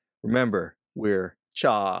Grace. Remember, we're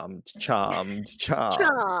charmed. Bye,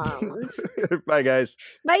 guys.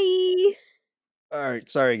 Bye. All right.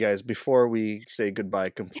 Sorry, guys. Before we say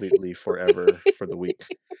goodbye completely forever for the week,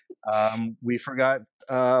 we forgot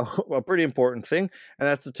a pretty important thing, and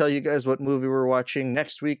that's to tell you guys what movie we're watching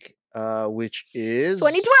next week, which is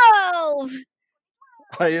 2012.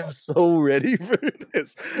 I am so ready for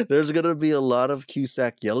this. There's gonna be a lot of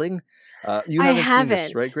Cusack yelling. You haven't seen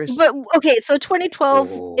this, right, Grace? But okay, so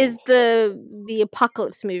 2012 is the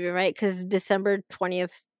apocalypse movie, right? Because December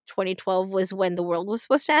 20th, 2012 was when the world was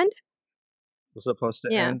supposed to end. Was supposed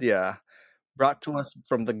to end, yeah. brought to us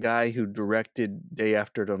from the guy who directed Day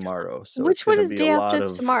After Tomorrow. So it's Which one going to is be a Day lot After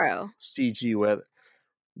of Tomorrow? CG weather.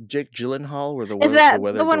 Jake Gyllenhaal, where Is the that the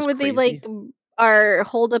weather one goes where they like crazy. are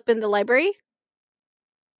holed up in the library?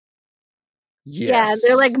 Yeah,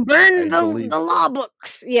 they're like Yes, burn I believe the so. law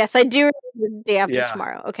books. Yes, I do remember Day After Yeah.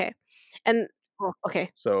 Tomorrow. Okay, and okay,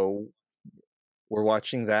 So we're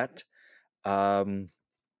watching that.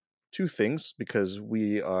 Two things because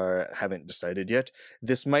we haven't decided yet.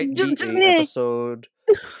 This might be a Why episode.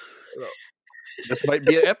 This might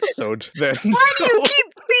be an episode then. do you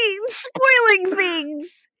keep spoiling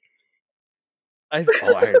things? I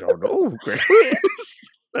don't know, Grace.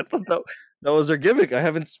 that was our gimmick. I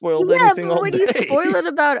haven't spoiled Yeah, anything but all when you day. spoil it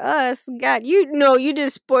about us, God, you did a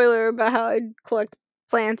spoiler about how I'd collect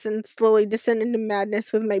plants and slowly descend into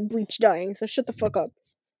madness with my bleach dying. So shut the fuck up.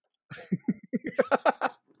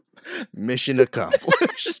 Mission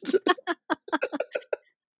accomplished.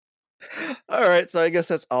 All right, so I guess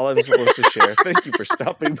that's all I'm supposed to share. Thank you for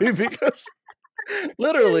stopping me because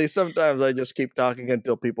literally sometimes I just keep talking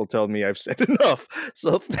until people tell me I've said enough.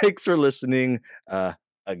 So thanks for listening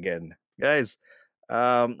again, guys.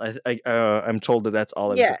 I'm told that that's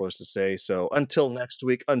all I'm Yeah. supposed to say. So until next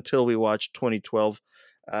week, until we watch 2012,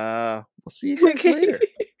 we'll see you guys later.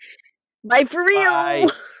 Bye for real. Bye.